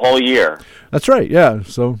 For the whole year. That's right, yeah.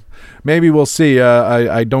 So maybe we'll see.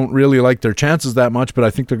 I don't really like their chances that much, but I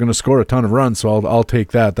think they're going to score a ton of runs, so I'll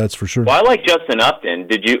take that. That's for sure. Well, I like Justin Upton.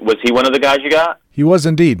 Was he one of the guys you got? He was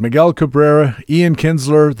indeed. Miguel Cabrera, Ian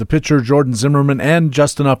Kinsler, the pitcher Jordan Zimmerman, and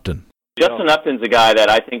Justin Upton. Justin Upton's a guy that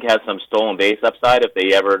I think has some stolen base upside if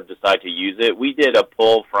they ever decide to use it. We did a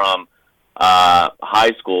poll from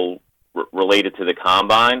high school related to the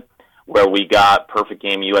Combine, where we got Perfect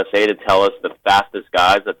Game USA to tell us the fastest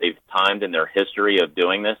guys that they've timed in their history of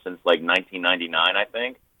doing this since like 1999, I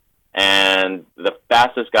think. And the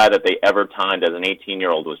fastest guy that they ever timed as an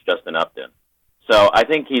 18-year-old was Justin Upton. So I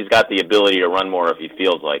think he's got the ability to run more if he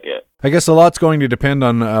feels like it. I guess a lot's going to depend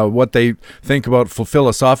on what they think about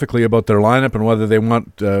philosophically about their lineup and whether they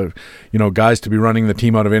want guys to be running the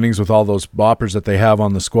team out of innings with all those boppers that they have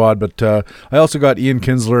on the squad. But I also got Ian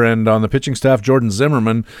Kinsler, and on the pitching staff, Jordan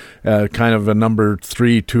Zimmerman, kind of a number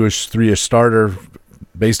 3, 2-ish, 3-ish starter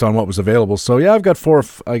based on what was available. So yeah, I've got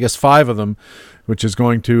 5 of them, which is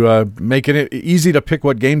going to make it easy to pick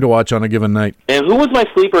what game to watch on a given night. And who was my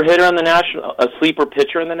sleeper hitter in the sleeper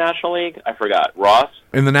pitcher in the National League? I forgot. Ross?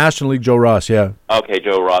 In the National League, Joe Ross, yeah. Okay,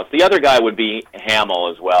 Joe Ross. The other guy would be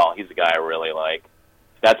Hamill as well. He's a guy I really like.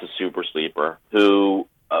 That's a super sleeper who,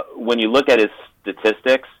 when you look at his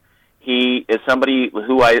statistics, he is somebody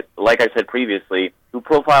who, like I said previously, who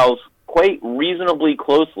profiles projects reasonably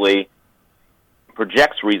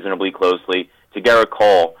closely to Garrett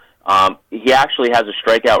Cole. He actually has a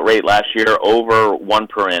strikeout rate last year over 1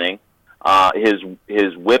 per inning. His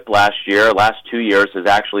whip last 2 years, has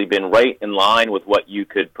actually been right in line with what you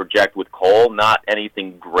could project with Cole. Not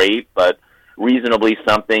anything great, but reasonably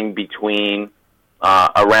something between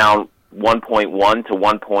around 1.1 to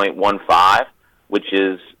 1.15, which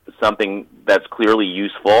is something that's clearly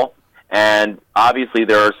useful. And obviously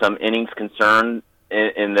there are some innings concern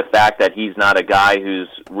in the fact that he's not a guy who's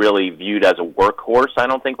really viewed as a workhorse, I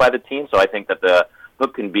don't think, by the team. So I think that the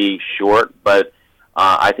hook can be short, but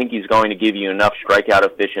I think he's going to give you enough strikeout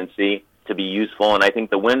efficiency to be useful. And I think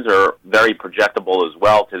the wins are very projectable as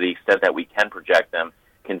well, to the extent that we can project them,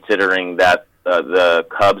 considering that the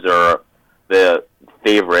Cubs are the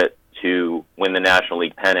favorite to win the National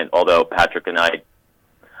League pennant, although Patrick and I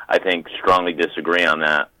think, strongly disagree on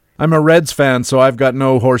that. I'm a Reds fan, so I've got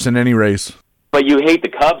no horse in any race. But you hate the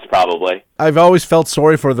Cubs, probably. I've always felt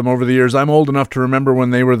sorry for them over the years. I'm old enough to remember when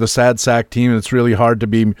they were the sad sack team. It's really hard to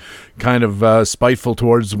be kind of spiteful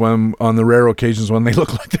towards them on the rare occasions when they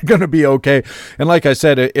look like they're going to be okay. And like I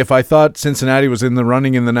said, if I thought Cincinnati was in the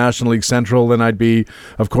running in the National League Central, then I'd be,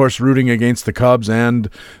 of course, rooting against the Cubs and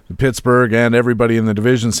Pittsburgh and everybody in the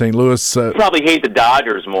division, St. Louis. You probably hate the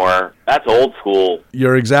Dodgers more. That's old school.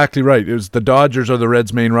 You're exactly right. It was the Dodgers are the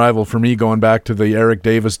Reds' main rival for me, going back to the Eric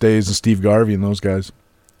Davis days and Steve Garvey and those guys.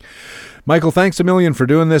 Michael, thanks a million for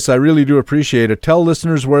doing this. I really do appreciate it. Tell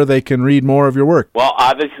listeners where they can read more of your work. Well,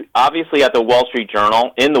 obviously at the Wall Street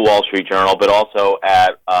Journal, in the Wall Street Journal, but also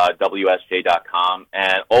at WSJ.com,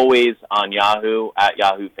 and always on Yahoo, at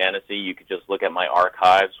Yahoo Fantasy. You could just look at my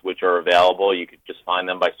archives, which are available. You could just find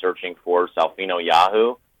them by searching for Salfino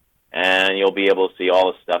Yahoo, and you'll be able to see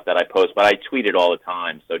all the stuff that I post. But I tweet it all the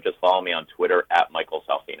time, so just follow me on Twitter, at Michael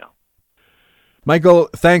Salfino. Michael,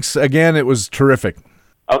 thanks again. It was terrific.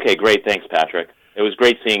 Okay, great. Thanks, Patrick. It was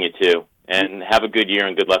great seeing you, too. And have a good year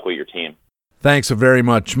and good luck with your team. Thanks very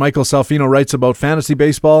much. Michael Salfino writes about fantasy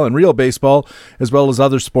baseball and real baseball, as well as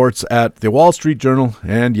other sports at the Wall Street Journal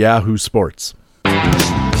and Yahoo Sports.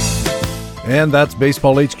 And that's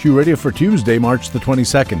Baseball HQ Radio for Tuesday, March the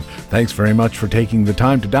 22nd. Thanks very much for taking the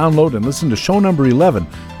time to download and listen to show number 11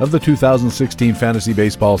 of the 2016 fantasy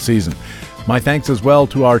baseball season. My thanks as well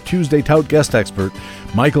to our Tuesday Tout guest expert,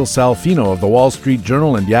 Michael Salfino of the Wall Street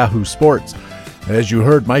Journal and Yahoo Sports. As you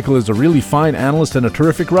heard, Michael is a really fine analyst and a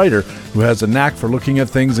terrific writer who has a knack for looking at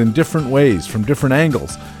things in different ways, from different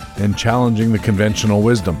angles, and challenging the conventional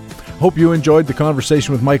wisdom. Hope you enjoyed the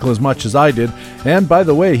conversation with Michael as much as I did. And by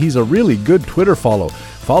the way, he's a really good Twitter follow.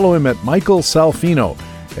 Follow him at Michael Salfino,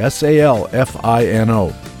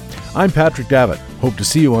 Salfino. I'm Patrick Davitt. Hope to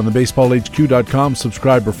see you on the BaseballHQ.com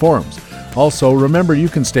subscriber forums. Also, remember you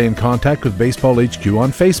can stay in contact with Baseball HQ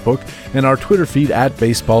on Facebook and our Twitter feed at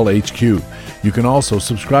BaseballHQ. You can also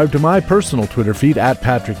subscribe to my personal Twitter feed at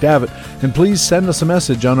Patrick Davitt, and please send us a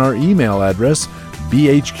message on our email address,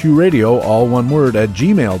 bhqradio, all one word, at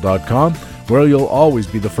gmail.com, where you'll always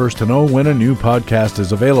be the first to know when a new podcast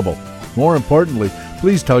is available. More importantly,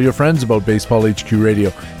 please tell your friends about Baseball HQ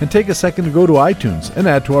Radio and take a second to go to iTunes and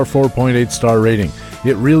add to our 4.8 star rating.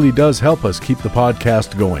 It really does help us keep the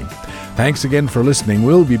podcast going. Thanks again for listening.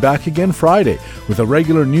 We'll be back again Friday with a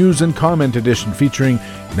regular news and comment edition featuring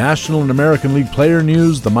National and American League player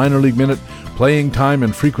news, the Minor League Minute, playing time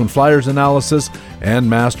and frequent flyers analysis, and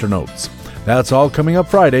master notes. That's all coming up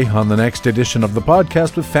Friday on the next edition of the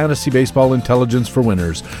podcast with fantasy baseball intelligence for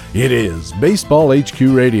winners. It is Baseball HQ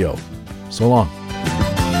Radio. So long.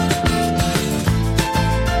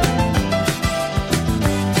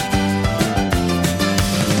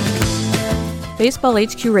 Baseball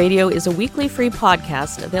HQ Radio is a weekly free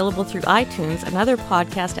podcast available through iTunes and other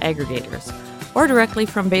podcast aggregators, or directly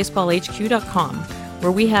from BaseballHQ.com,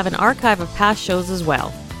 where we have an archive of past shows as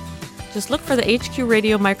well. Just look for the HQ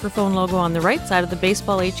Radio microphone logo on the right side of the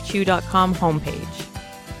BaseballHQ.com homepage.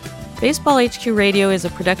 Baseball HQ Radio is a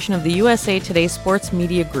production of the USA Today Sports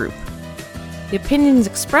Media Group. The opinions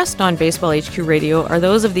expressed on Baseball HQ Radio are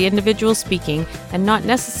those of the individual speaking and not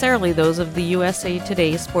necessarily those of the USA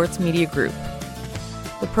Today Sports Media Group.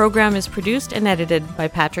 The program is produced and edited by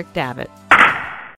Patrick Davitt.